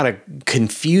more kind of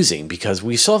confusing because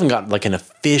we still haven't got like an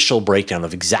official breakdown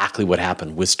of exactly what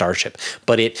happened with Starship,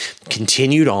 but it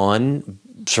continued on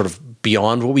sort of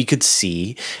beyond what we could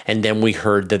see, and then we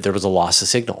heard that there was a loss of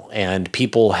signal, and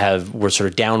people were sort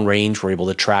of downrange, were able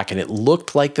to track, and it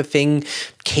looked like the thing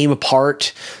came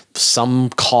apart, some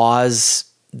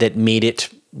cause that made it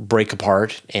break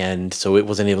apart, and so it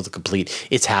wasn't able to complete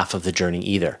its half of the journey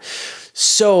either.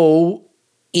 So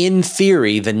in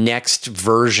theory, the next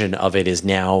version of it is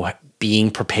now being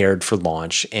prepared for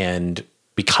launch, and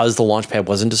because the launch pad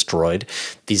wasn't destroyed,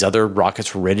 these other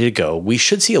rockets were ready to go. We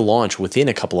should see a launch within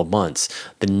a couple of months,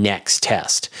 the next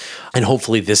test. And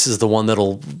hopefully this is the one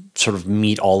that'll sort of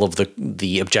meet all of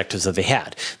the objectives that they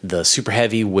had. The Super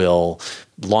Heavy will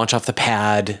launch off the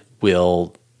pad,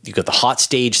 you got the hot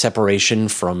stage separation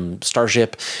from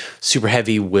Starship. Super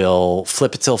Heavy will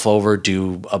flip itself over,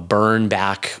 do a burn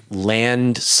back,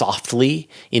 land softly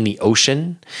in the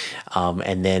ocean,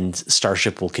 and then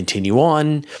Starship will continue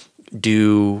on,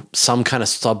 do some kind of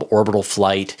suborbital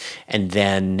flight, and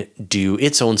then do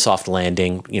its own soft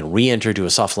landing, re-enter, do a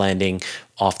soft landing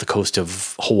off the coast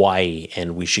of Hawaii,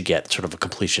 and we should get sort of a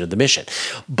completion of the mission.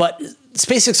 But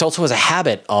SpaceX also has a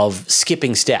habit of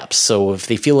skipping steps. So if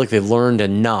they feel like they've learned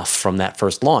enough from that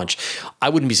first launch, I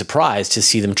wouldn't be surprised to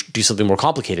see them do something more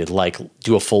complicated, like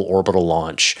do a full orbital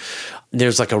launch.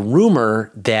 There's like a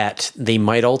rumor that they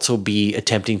might also be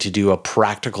attempting to do a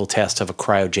practical test of a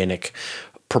cryogenic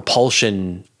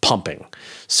propulsion pumping.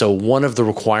 So one of the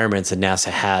requirements that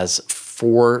NASA has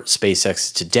for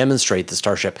SpaceX to demonstrate the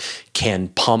Starship can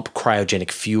pump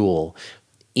cryogenic fuel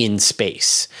in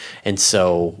space. And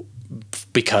so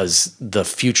because the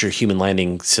future human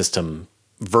landing system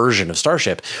version of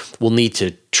Starship will need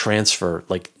to transfer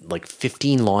like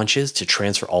 15 launches to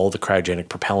transfer all of the cryogenic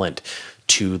propellant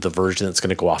to the version that's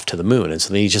going to go off to the moon. And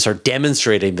so they need to start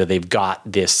demonstrating that they've got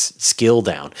this skill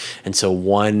down. And so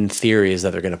one theory is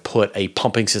that they're going to put a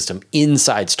pumping system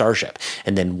inside Starship.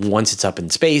 And then once it's up in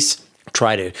space,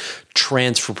 try to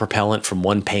transfer propellant from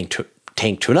one tank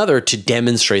to another to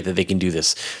demonstrate that they can do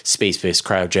this space-based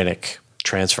cryogenic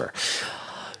transfer.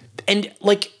 And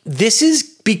this is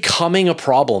becoming a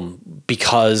problem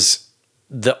because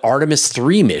the Artemis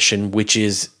 3 mission, which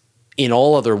is in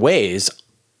all other ways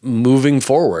moving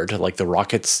forward, like the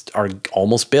rockets are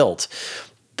almost built.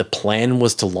 The plan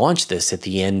was to launch this at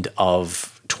the end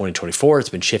of 2024. It's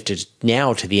been shifted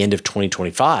now to the end of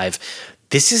 2025.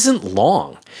 This isn't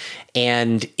long,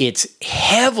 and it's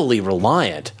heavily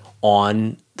reliant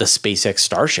on the SpaceX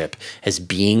Starship as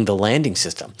being the landing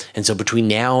system. And so between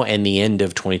now and the end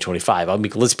of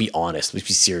 2025, let's be honest, let's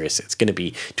be serious. It's going to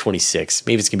be 26,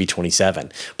 maybe it's going to be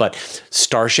 27. But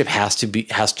Starship has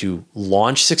to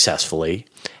launch successfully,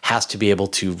 has to be able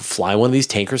to fly one of these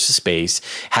tankers to space,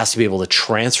 has to be able to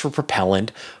transfer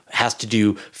propellant, has to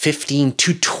do 15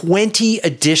 to 20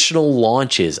 additional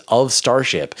launches of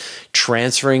Starship,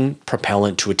 transferring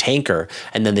propellant to a tanker,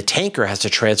 and then the tanker has to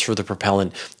transfer the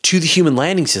propellant to the human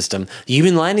landing system. The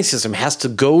human landing system has to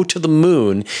go to the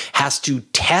moon, has to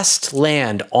test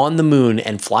land on the moon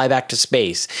and fly back to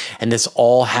space, and this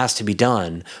all has to be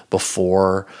done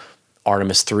before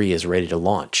Artemis 3 is ready to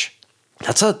launch.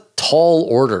 That's a tall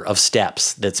order of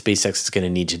steps that SpaceX is going to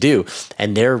need to do,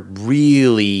 and they're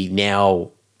really now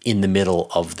in the middle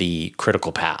of the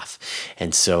critical path.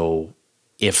 And so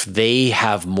if they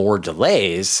have more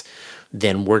delays,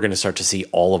 then we're going to start to see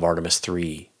all of Artemis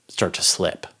 3 start to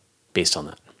slip based on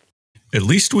that. At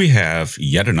least we have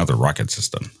yet another rocket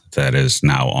system that is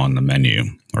now on the menu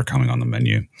or coming on the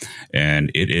menu, and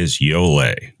it is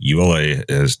ULA. ULA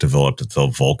has developed the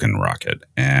Vulcan rocket,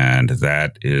 and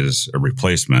that is a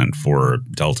replacement for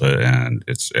Delta and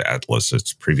its Atlas,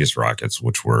 its previous rockets,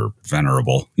 which were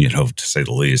venerable, to say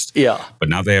the least. Yeah. But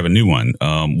now they have a new one.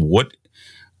 What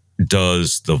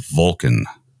does the Vulcan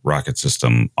rocket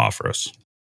system offer us?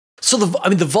 So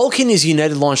the Vulcan is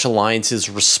United Launch Alliance's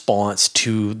response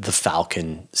to the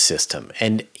Falcon system.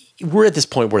 And we're at this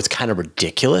point where it's kind of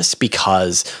ridiculous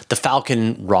because the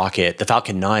Falcon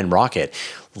 9 rocket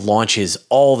launches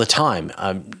all the time.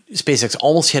 SpaceX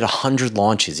almost hit 100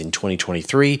 launches in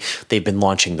 2023. They've been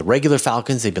launching the regular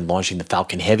Falcons. They've been launching the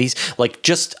Falcon Heavies. Like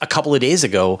just a couple of days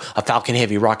ago, a Falcon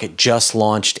Heavy rocket just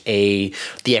launched the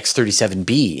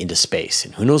X-37B into space.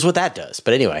 And who knows what that does.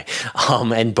 But anyway,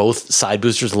 and both side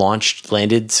boosters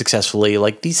landed successfully.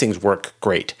 Like these things work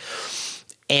great.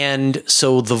 And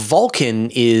so the Vulcan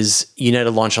is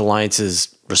United Launch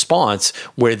Alliance's response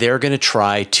where they're going to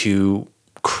try to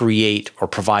create or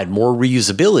provide more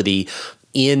reusability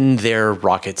in their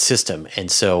rocket system. And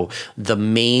so the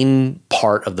main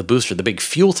part of the booster, the big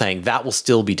fuel tank, that will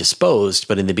still be disposed.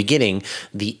 But in the beginning,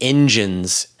 the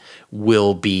engines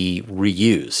will be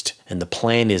reused. And the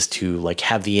plan is to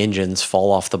have the engines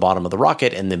fall off the bottom of the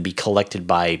rocket and then be collected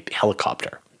by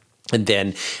helicopter. And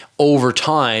then over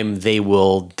time, they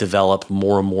will develop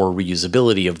more and more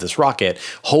reusability of this rocket,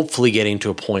 hopefully getting to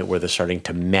a point where they're starting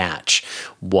to match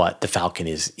what the Falcon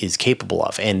is capable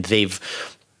of. And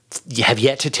have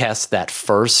yet to test that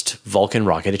first Vulcan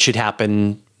rocket. It should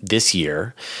happen this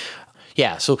year.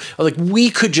 Yeah, so we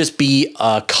could just be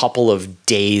a couple of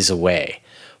days away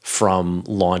from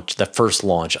the first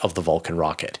launch of the Vulcan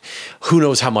rocket. Who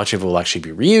knows how much of it will actually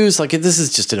be reused? This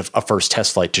is just a first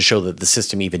test flight to show that the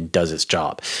system even does its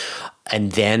job.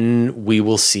 And then we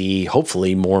will see,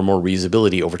 hopefully, more and more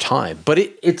reusability over time. But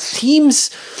it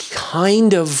seems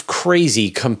kind of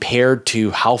crazy compared to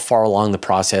how far along the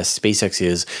process SpaceX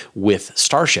is with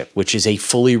Starship, which is a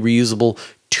fully reusable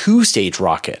 2-stage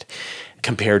rocket,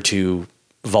 compared to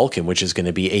Vulcan, which is going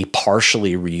to be a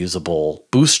partially reusable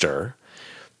booster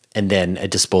and then a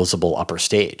disposable upper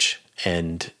stage.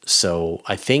 And so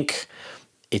I think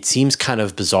it seems kind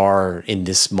of bizarre in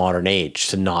this modern age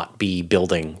to not be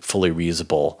building fully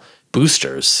reusable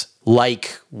boosters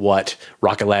like what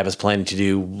Rocket Lab is planning to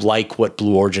do, like what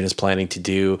Blue Origin is planning to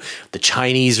do. The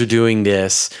Chinese are doing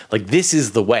this. This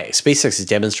is the way. SpaceX has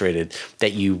demonstrated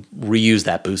that you reuse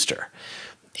that booster.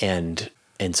 And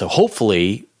so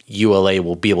hopefully ULA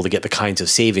will be able to get the kinds of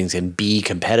savings and be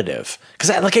competitive. Because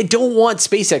I don't want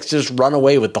SpaceX to just run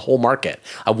away with the whole market.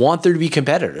 I want there to be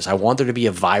competitors. I want there to be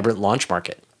a vibrant launch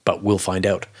market. But we'll find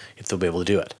out if they'll be able to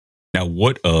do it. Now,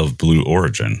 what of Blue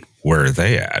Origin? Where are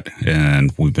they at?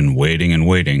 And we've been waiting and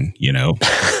waiting,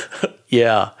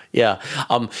 Yeah.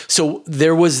 So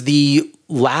there was the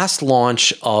last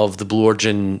launch of the Blue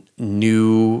Origin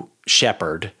New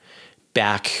Shepard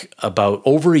back about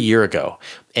over a year ago.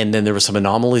 And then there were some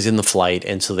anomalies in the flight.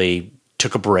 And so they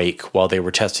took a break while they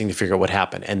were testing to figure out what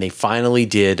happened. And they finally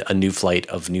did a new flight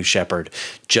of New Shepard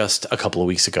just a couple of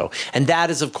weeks ago. And that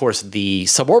is, of course, the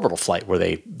suborbital flight where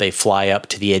they fly up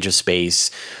to the edge of space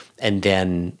and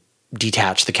then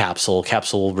detach the capsule.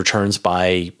 Capsule returns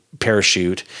by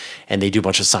parachute, and they do a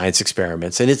bunch of science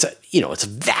experiments. And it's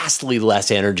vastly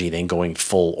less energy than going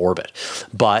full orbit.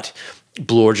 But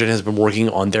Blue Origin has been working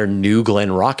on their New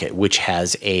Glenn rocket, which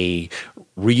has a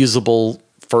reusable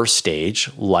first stage,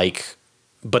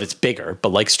 but it's bigger, but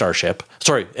like Starship.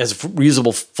 Sorry, as a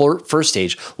reusable first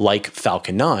stage, like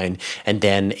Falcon 9, and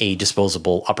then a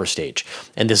disposable upper stage.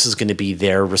 And this is going to be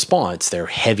their response, their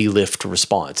heavy lift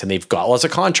response. And they've got lots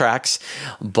of contracts,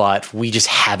 but we just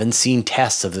haven't seen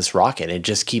tests of this rocket. It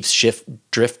just keeps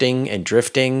drifting and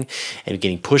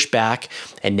getting pushed back.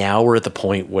 And now we're at the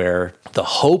point where the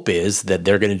hope is that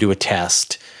they're going to do a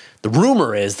test. The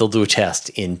rumor is they'll do a test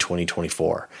in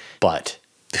 2024, but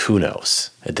who knows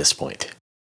at this point?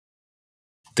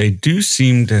 They do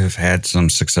seem to have had some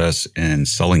success in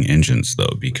selling engines,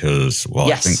 though, because,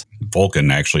 yes. I think Vulcan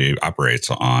actually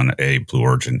operates on a Blue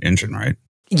Origin engine, right?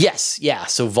 Yes, yeah.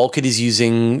 So Vulcan is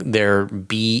using their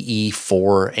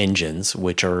BE4 engines,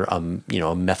 which are a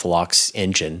Methalox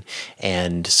engine,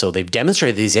 and so they've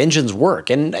demonstrated these engines work.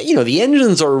 And the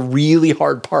engines are a really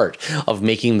hard part of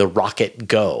making the rocket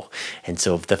go. And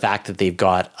so the fact that they've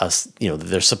got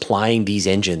they're supplying these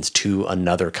engines to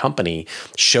another company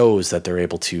shows that they're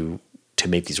able to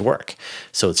make these work.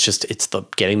 So it's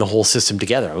getting the whole system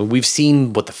together. I mean, we've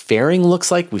seen what the fairing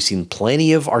looks like. We've seen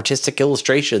plenty of artistic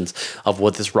illustrations of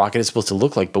what this rocket is supposed to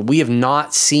look like, but we have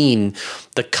not seen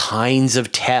the kinds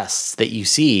of tests that you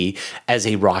see as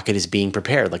a rocket is being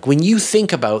prepared. Like when you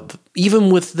think about,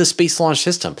 even with the Space Launch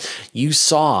System, you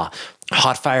saw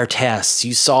hot fire tests,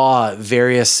 you saw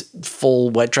various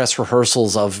full wet dress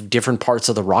rehearsals of different parts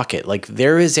of the rocket. Like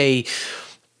there is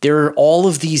there are all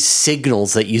of these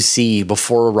signals that you see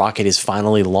before a rocket is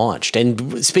finally launched. And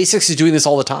SpaceX is doing this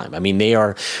all the time. I mean, they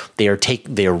are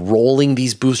rolling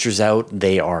these boosters out.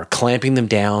 They are clamping them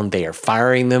down. They are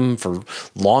firing them for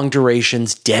long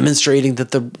durations, demonstrating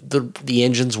that the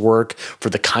engines work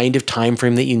for the kind of time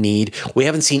frame that you need. We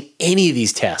haven't seen any of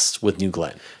these tests with New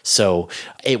Glenn. So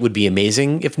it would be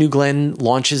amazing if New Glenn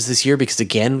launches this year because,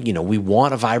 again, we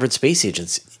want a vibrant space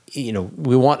agency.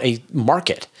 We want a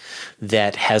market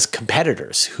that has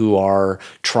competitors who are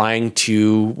trying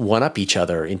to one-up each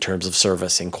other in terms of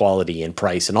service and quality and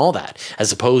price and all that,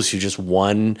 as opposed to just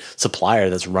one supplier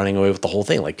that's running away with the whole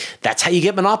thing. Like, that's how you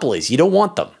get monopolies. You don't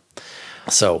want them.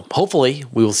 So hopefully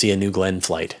we will see a New Glenn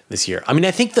flight this year. I mean,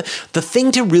 I think the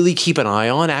thing to really keep an eye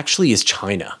on actually is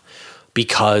China,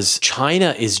 because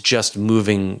China is just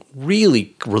moving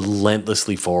really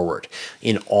relentlessly forward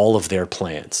in all of their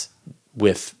plans,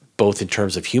 with both in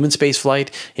terms of human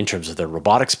spaceflight, in terms of their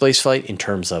robotic spaceflight, in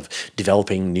terms of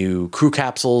developing new crew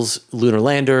capsules, lunar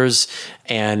landers,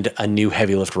 and a new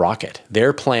heavy lift rocket.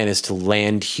 Their plan is to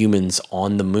land humans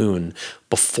on the moon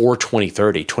before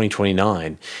 2030,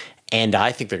 2029, and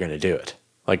I think they're going to do it.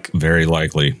 Like, very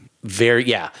likely.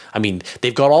 Yeah. I mean,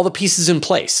 they've got all the pieces in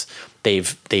place.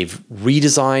 They've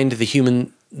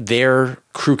redesigned their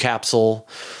crew capsule.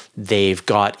 They've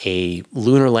got a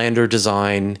lunar lander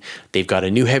design. They've got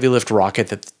a new heavy lift rocket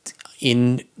that's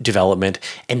in development.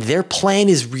 And their plan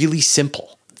is really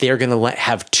simple. They're going to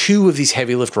have two of these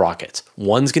heavy lift rockets.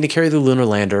 One's going to carry the lunar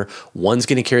lander. One's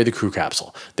going to carry the crew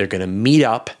capsule. They're going to meet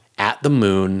up at the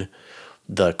moon.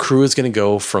 The crew is going to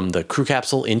go from the crew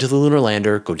capsule into the lunar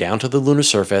lander, go down to the lunar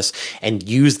surface, and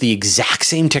use the exact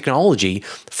same technology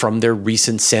from their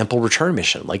recent sample return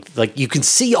mission. Like you can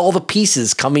see all the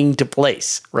pieces coming to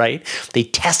place, right? They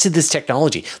tested this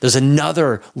technology. There's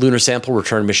another lunar sample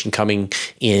return mission coming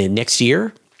in next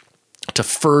year to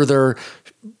further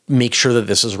make sure that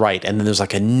this is right. And then there's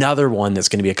like another one that's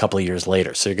going to be a couple of years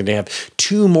later. So you're going to have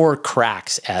two more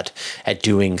cracks at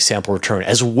doing sample return,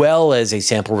 as well as a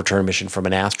sample return mission from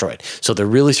an asteroid. So they're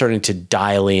really starting to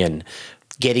dial in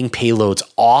getting payloads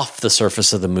off the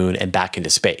surface of the moon and back into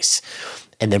space,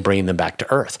 and then bringing them back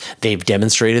to Earth. They've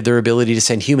demonstrated their ability to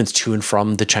send humans to and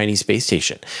from the Chinese space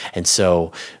station. And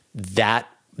so that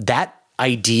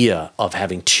idea of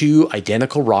having two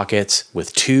identical rockets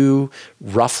with two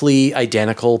roughly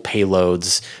identical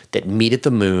payloads that meet at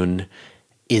the moon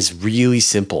is really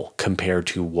simple compared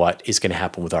to what is going to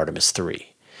happen with Artemis 3.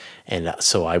 And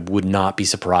so I would not be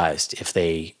surprised if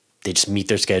they just meet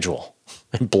their schedule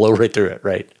and blow right through it,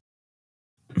 right?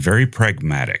 Very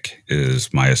pragmatic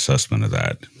is my assessment of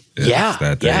that. Yeah.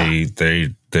 That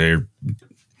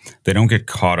they don't get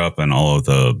caught up in all of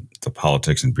the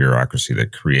politics and bureaucracy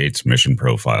that creates mission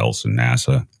profiles in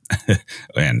NASA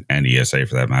and ESA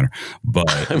for that matter. But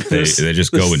I mean, they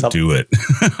just go and do it.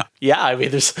 Yeah. I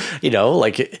mean, there's,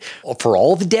 like, for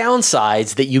all the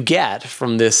downsides that you get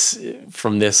from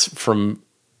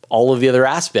all of the other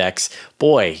aspects,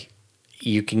 boy,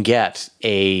 you can get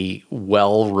a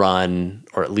well-run,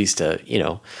 or at least a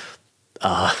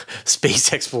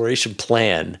space exploration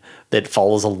plan that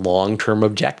follows a long-term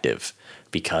objective,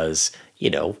 because,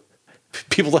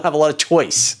 people don't have a lot of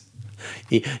choice.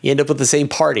 You end up with the same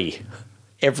party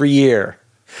every year,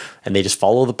 and they just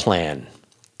follow the plan.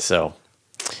 So,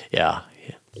 yeah.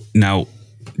 Now,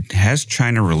 has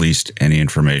China released any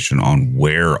information on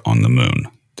where on the moon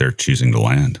they're choosing to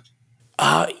land?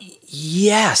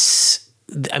 Yes.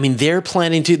 I mean, they're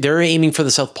aiming for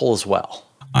the South Pole as well.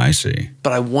 I see.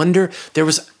 But I wonder,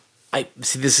 this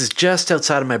is just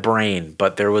outside of my brain,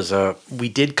 but we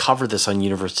did cover this on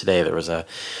Universe Today.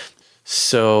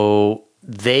 So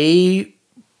they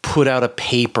put out a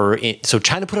paper.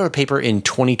 China put out a paper in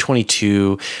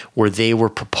 2022 where they were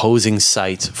proposing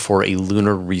sites for a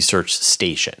lunar research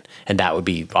station. And that would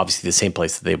be obviously the same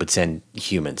place that they would send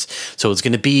humans. So it's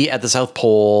going to be at the South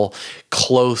Pole,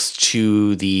 close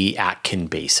to the Aitken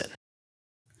Basin.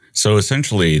 So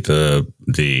essentially the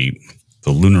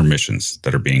lunar missions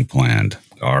that are being planned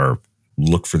are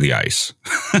look for the ice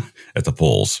at the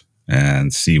poles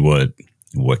and see what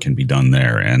can be done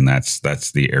there. And that's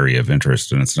the area of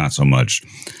interest. And it's not so much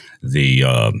the,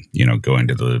 going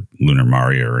to the lunar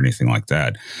mare or anything like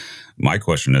that. My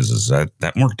question is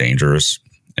that more dangerous?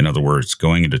 In other words,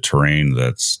 going into terrain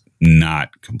that's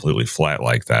not completely flat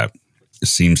like that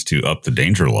seems to up the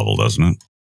danger level, doesn't it?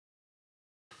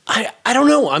 I don't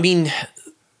know. I mean,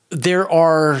 at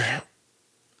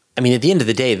the end of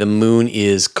the day, the moon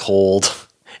is cold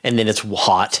and then it's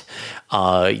hot.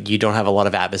 You don't have a lot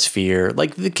of atmosphere.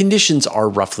 Like the conditions are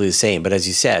roughly the same, but as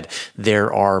you said,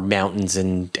 there are mountains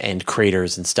and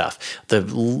craters and stuff. The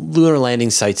lunar landing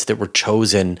sites that were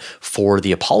chosen for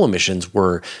the Apollo missions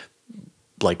were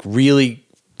like really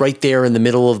right there in the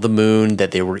middle of the moon, that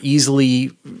they were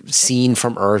easily seen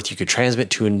from Earth. You could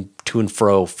transmit to and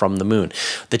fro from the moon.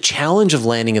 The challenge of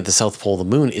landing at the South Pole of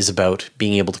the moon is about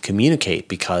being able to communicate,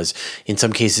 because in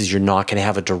some cases you're not going to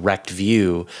have a direct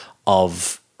view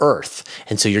of Earth.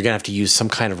 And so you're going to have to use some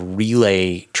kind of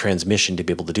relay transmission to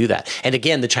be able to do that. And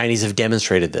again, the Chinese have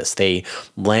demonstrated this. They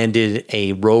landed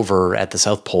a rover at the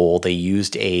South Pole. They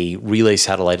used a relay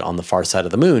satellite on the far side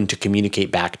of the moon to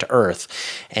communicate back to Earth.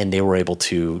 And they were able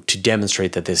to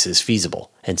demonstrate that this is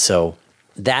feasible. And so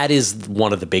that is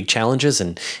one of the big challenges.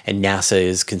 And NASA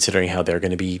is considering how they're going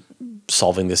to be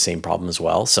solving the same problem as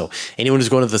well. So anyone who's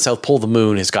going to the South Pole of the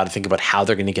moon has got to think about how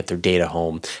they're going to get their data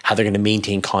home, how they're going to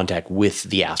maintain contact with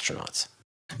the astronauts.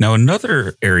 Now,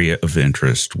 another area of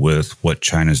interest with what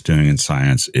China's doing in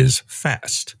science is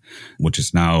FAST, which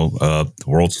is now the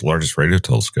world's largest radio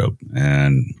telescope,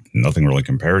 and nothing really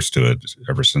compares to it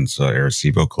ever since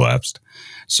Arecibo collapsed.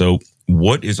 So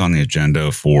what is on the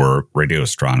agenda for radio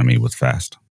astronomy with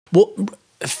FAST? Well,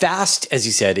 FAST, as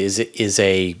you said, is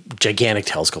a gigantic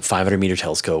telescope, 500-meter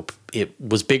telescope. It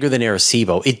was bigger than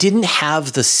Arecibo. It didn't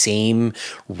have the same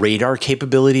radar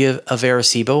capability of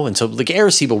Arecibo, and so like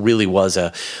Arecibo really was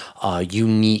a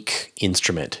unique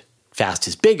instrument. FAST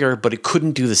is bigger, but it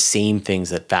couldn't do the same things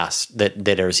that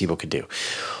Arecibo could do.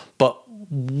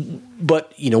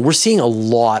 But you know, we're seeing a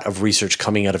lot of research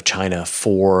coming out of China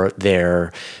for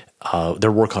their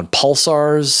work on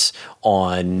pulsars,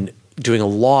 on doing a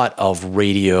lot of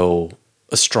radio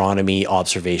astronomy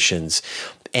observations.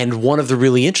 And one of the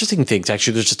really interesting things,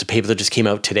 actually, there's just a paper that just came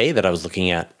out today that I was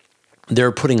looking at.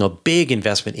 They're putting a big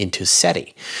investment into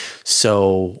SETI.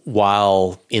 So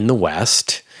while in the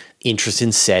West, interest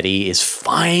in SETI is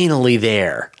finally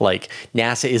there, like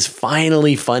NASA is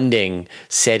finally funding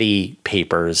SETI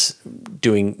papers,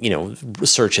 doing, you know,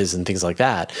 researches and things like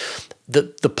that.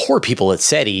 The poor people at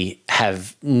SETI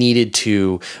have needed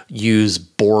to use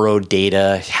borrowed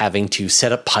data, having to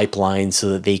set up pipelines so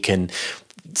that they can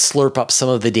slurp up some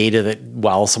of the data that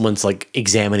while someone's like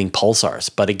examining pulsars.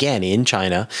 But again, in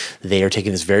China, they are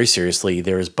taking this very seriously.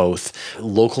 There is both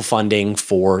local funding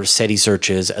for SETI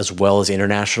searches as well as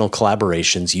international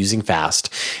collaborations using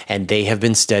FAST. And they have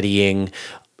been studying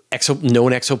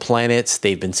known exoplanets.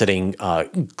 They've been studying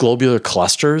globular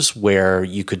clusters where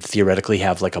you could theoretically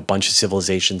have like a bunch of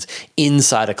civilizations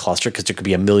inside a cluster, because there could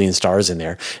be 1 million stars in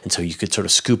there. And so you could sort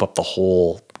of scoop up the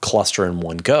whole cluster in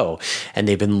one go. And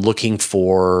they've been looking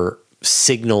for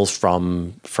signals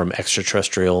from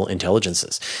extraterrestrial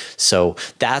intelligences. So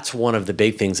that's one of the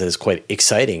big things that is quite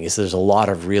exciting, is there's a lot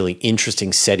of really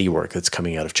interesting SETI work that's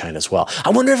coming out of China as well. I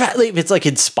wonder if it's like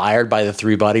inspired by the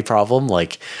three-body problem,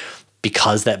 like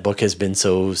because that book has been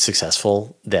so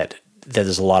successful that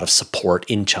there's a lot of support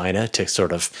in China to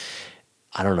sort of,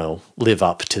 I don't know, live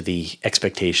up to the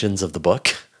expectations of the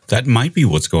book. That might be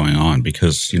what's going on,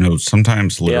 because, you know,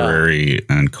 sometimes literary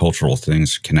and cultural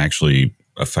things can actually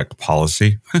affect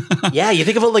policy. Yeah, you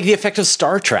think about like the effect of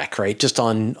Star Trek, right? Just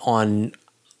on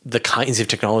the kinds of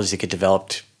technologies that get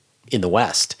developed in the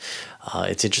West.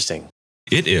 It's interesting.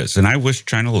 It is. And I wish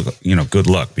China, you know, good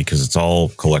luck, because it's all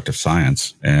collective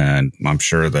science. And I'm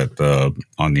sure that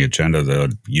on the agenda,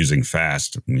 the using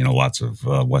FAST, you know, lots of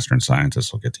Western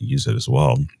scientists will get to use it as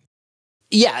well.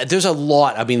 Yeah, there's a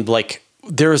lot. I mean, like,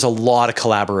 there's a lot of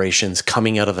collaborations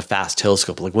coming out of the FAST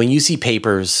telescope. Like when you see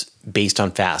papers based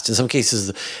on FAST, in some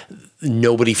cases,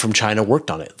 nobody from China worked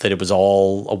on it, that it was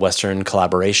all a Western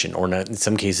collaboration, or in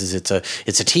some cases it's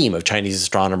a team of Chinese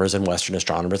astronomers and Western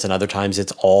astronomers, and other times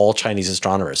it's all Chinese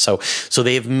astronomers. So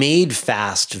they have made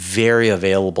FAST very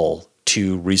available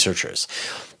to researchers.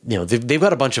 You know, they've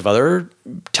got a bunch of other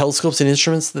telescopes and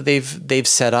instruments that they've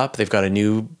set up. They've got a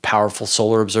new powerful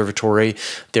solar observatory.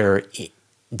 They're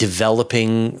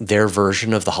developing their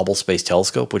version of the Hubble Space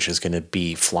Telescope, which is going to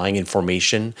be flying in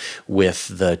formation with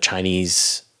the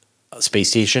Chinese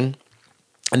space station.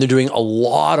 And they're doing a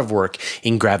lot of work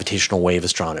in gravitational wave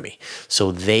astronomy.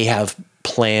 So they have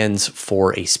plans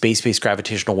for a space-based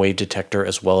gravitational wave detector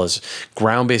as well as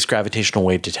ground-based gravitational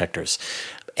wave detectors.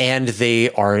 And they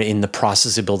are in the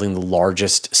process of building the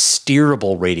largest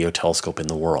steerable radio telescope in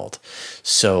the world.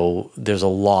 So there's a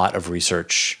lot of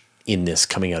research in this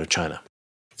coming out of China.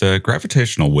 The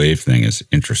gravitational wave thing is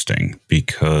interesting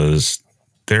because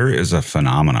there is a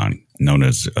phenomenon known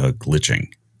as glitching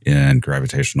in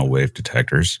gravitational wave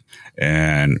detectors.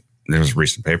 And there's a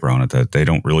recent paper on it that they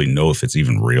don't really know if it's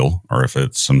even real or if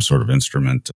it's some sort of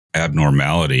instrument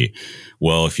abnormality.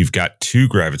 Well, if you've got two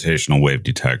gravitational wave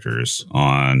detectors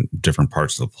on different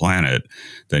parts of the planet,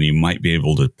 then you might be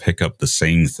able to pick up the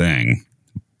same thing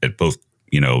at both,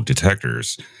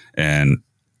 detectors and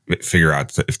figure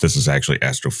out if this is actually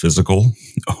astrophysical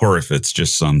or if it's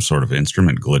just some sort of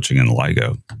instrument glitching in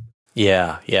LIGO.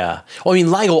 Yeah. Well, I mean,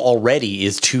 LIGO already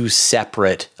is two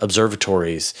separate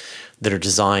observatories that are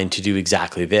designed to do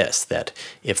exactly this, that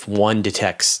if one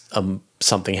detects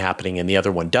something happening and the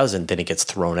other one doesn't, then it gets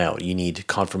thrown out. You need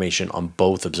confirmation on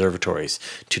both observatories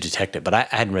to detect it. But I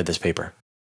hadn't read this paper.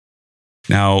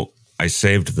 Now, I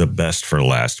saved the best for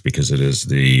last because it is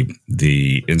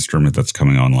the instrument that's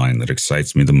coming online that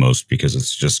excites me the most because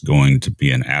it's just going to be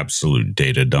an absolute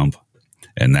data dump.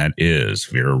 And that is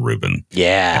Vera Rubin.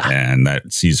 Yeah. And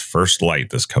that sees first light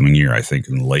this coming year, I think,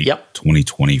 in late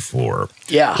 2024.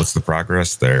 Yeah. What's the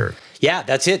progress there? Yeah,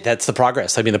 that's it. That's the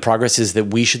progress. I mean, the progress is that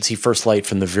we should see first light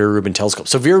from the Vera Rubin telescope.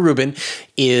 So Vera Rubin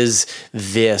is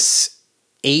this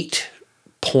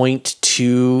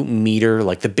 8.2 meter,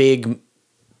 like the big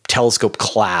telescope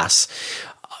class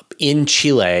in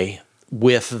Chile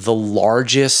with the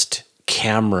largest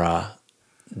camera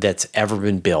that's ever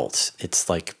been built. It's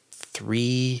like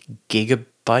 3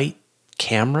 gigabyte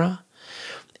camera,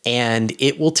 and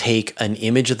it will take an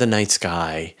image of the night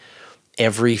sky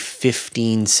every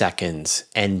 15 seconds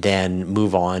and then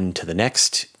move on to the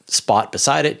next spot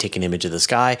beside it, take an image of the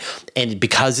sky. And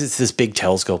because it's this big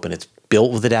telescope and it's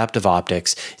built with adaptive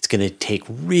optics, it's going to take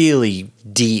really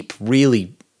deep,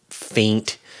 really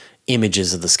faint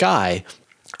images of the sky.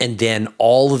 And then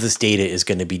all of this data is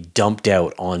going to be dumped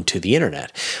out onto the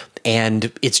internet.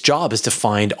 And its job is to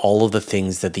find all of the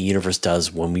things that the universe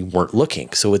does when we weren't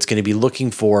looking. So it's going to be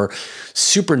looking for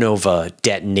supernova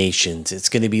detonations. It's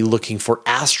going to be looking for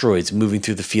asteroids moving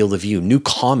through the field of view, new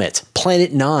comets,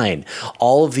 Planet 9,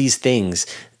 all of these things.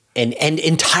 And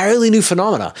entirely new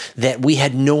phenomena that we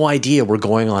had no idea were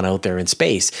going on out there in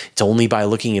space. It's only by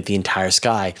looking at the entire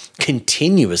sky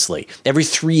continuously. Every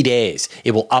 3 days,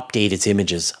 it will update its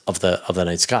images of the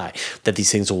night sky that these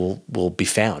things will be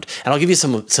found. And I'll give you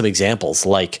some examples,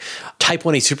 like Type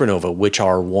 1a supernova, which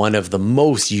are one of the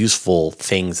most useful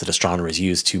things that astronomers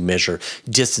use to measure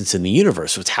distance in the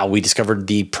universe. It's how we discovered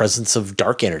the presence of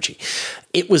dark energy.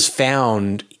 It was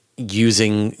found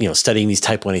using, studying these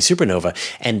Type 1a supernova.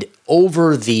 And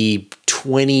over the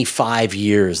 25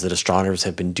 years that astronomers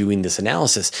have been doing this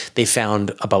analysis, they found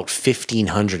about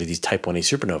 1,500 of these Type 1a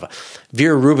supernova.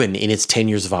 Vera Rubin, in its 10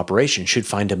 years of operation, should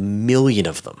find 1 million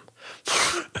of them.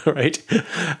 Right?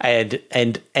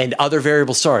 And other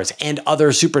variable stars and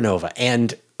other supernova,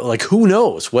 and like who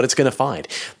knows what it's going to find.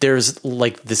 There's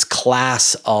like this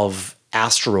class of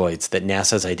asteroids that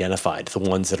NASA has identified, the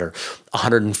ones that are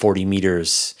 140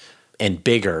 meters and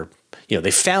bigger. They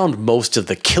found most of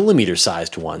the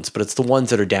kilometer-sized ones, but it's the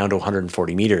ones that are down to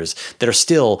 140 meters that are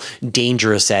still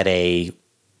dangerous at a,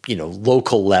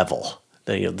 local level,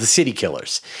 the city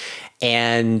killers.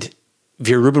 And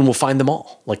Vera Rubin will find them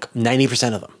all, like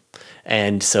 90% of them.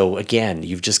 And so, again,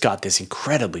 you've just got this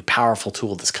incredibly powerful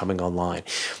tool that's coming online.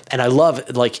 And I love,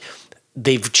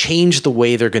 they've changed the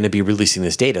way they're going to be releasing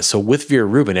this data. So with Vera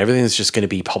Rubin, everything is just going to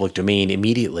be public domain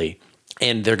immediately.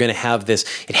 And they're going to have this,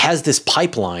 it has this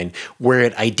pipeline where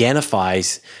it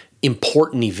identifies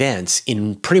important events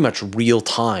in pretty much real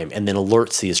time and then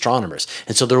alerts the astronomers.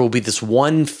 And so there will be this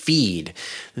one feed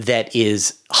that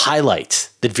is highlights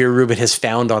that Vera Rubin has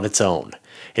found on its own.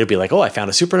 It'll be like, oh, I found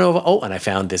a supernova. Oh, and I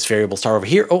found this variable star over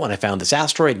here. Oh, and I found this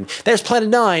asteroid. And there's Planet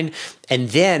 9. And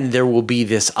then there will be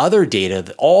this other data.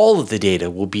 That all of the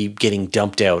data will be getting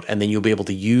dumped out. And then you'll be able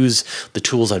to use the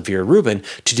tools on Vera Rubin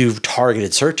to do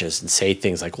targeted searches and say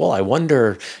things like, well, I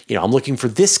wonder, I'm looking for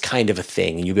this kind of a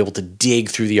thing. And you'll be able to dig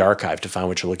through the archive to find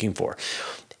what you're looking for.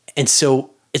 And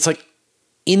so it's like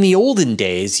in the olden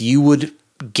days, you would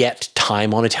get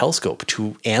time on a telescope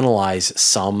to analyze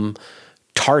some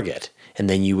target. And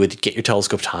then you would get your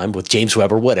telescope time with James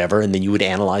Webb or whatever, and then you would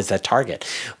analyze that target.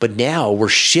 But now we're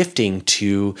shifting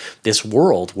to this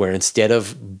world where instead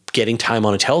of getting time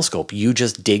on a telescope, you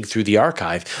just dig through the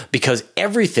archive because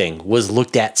everything was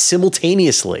looked at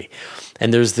simultaneously.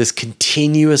 And there's this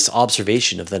continuous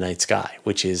observation of the night sky,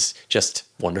 which is just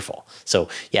wonderful. So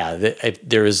yeah,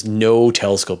 there is no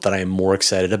telescope that I am more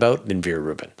excited about than Vera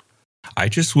Rubin. I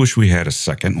just wish we had a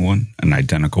second one, an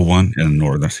identical one in the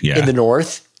north. Yeah. In the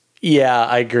north? Yeah,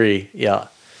 I agree. Yeah.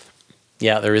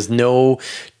 There is no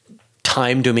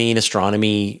time domain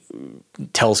astronomy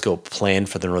telescope planned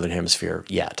for the Northern Hemisphere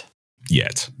yet.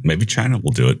 Maybe China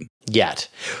will do it. Yet.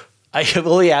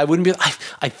 I wouldn't be.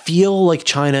 I feel like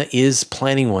China is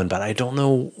planning one, but I don't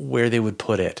know where they would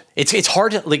put it. It's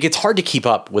hard to keep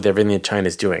up with everything that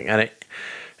China's doing, and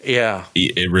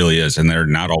it really is, and they're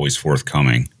not always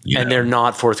forthcoming. They're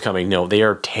not forthcoming. No, they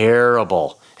are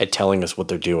terrible at telling us what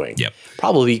they're doing. Yep,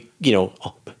 probably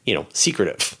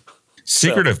secretive.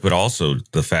 Secretive, but also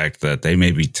the fact that they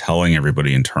may be telling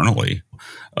everybody internally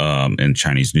in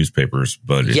Chinese newspapers,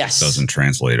 but it doesn't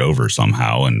translate over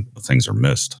somehow, and things are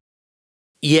missed.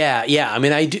 Yeah. I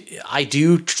mean, I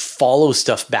do follow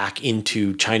stuff back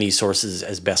into Chinese sources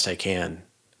as best I can,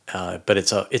 but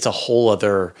it's a whole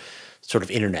other sort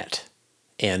of internet,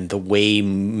 and the way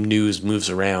news moves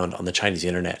around on the Chinese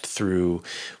internet through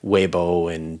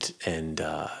Weibo and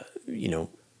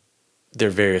their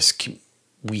various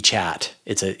WeChat.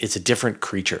 It's a different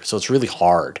creature, so it's really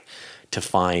hard to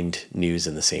find news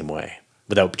in the same way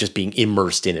without just being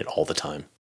immersed in it all the time.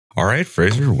 All right,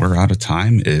 Fraser, we're out of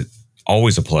time.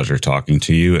 Always a pleasure talking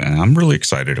to you, and I'm really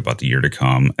excited about the year to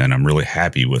come, and I'm really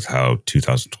happy with how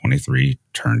 2023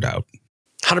 turned out.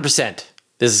 100%.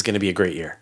 This is going to be a great year.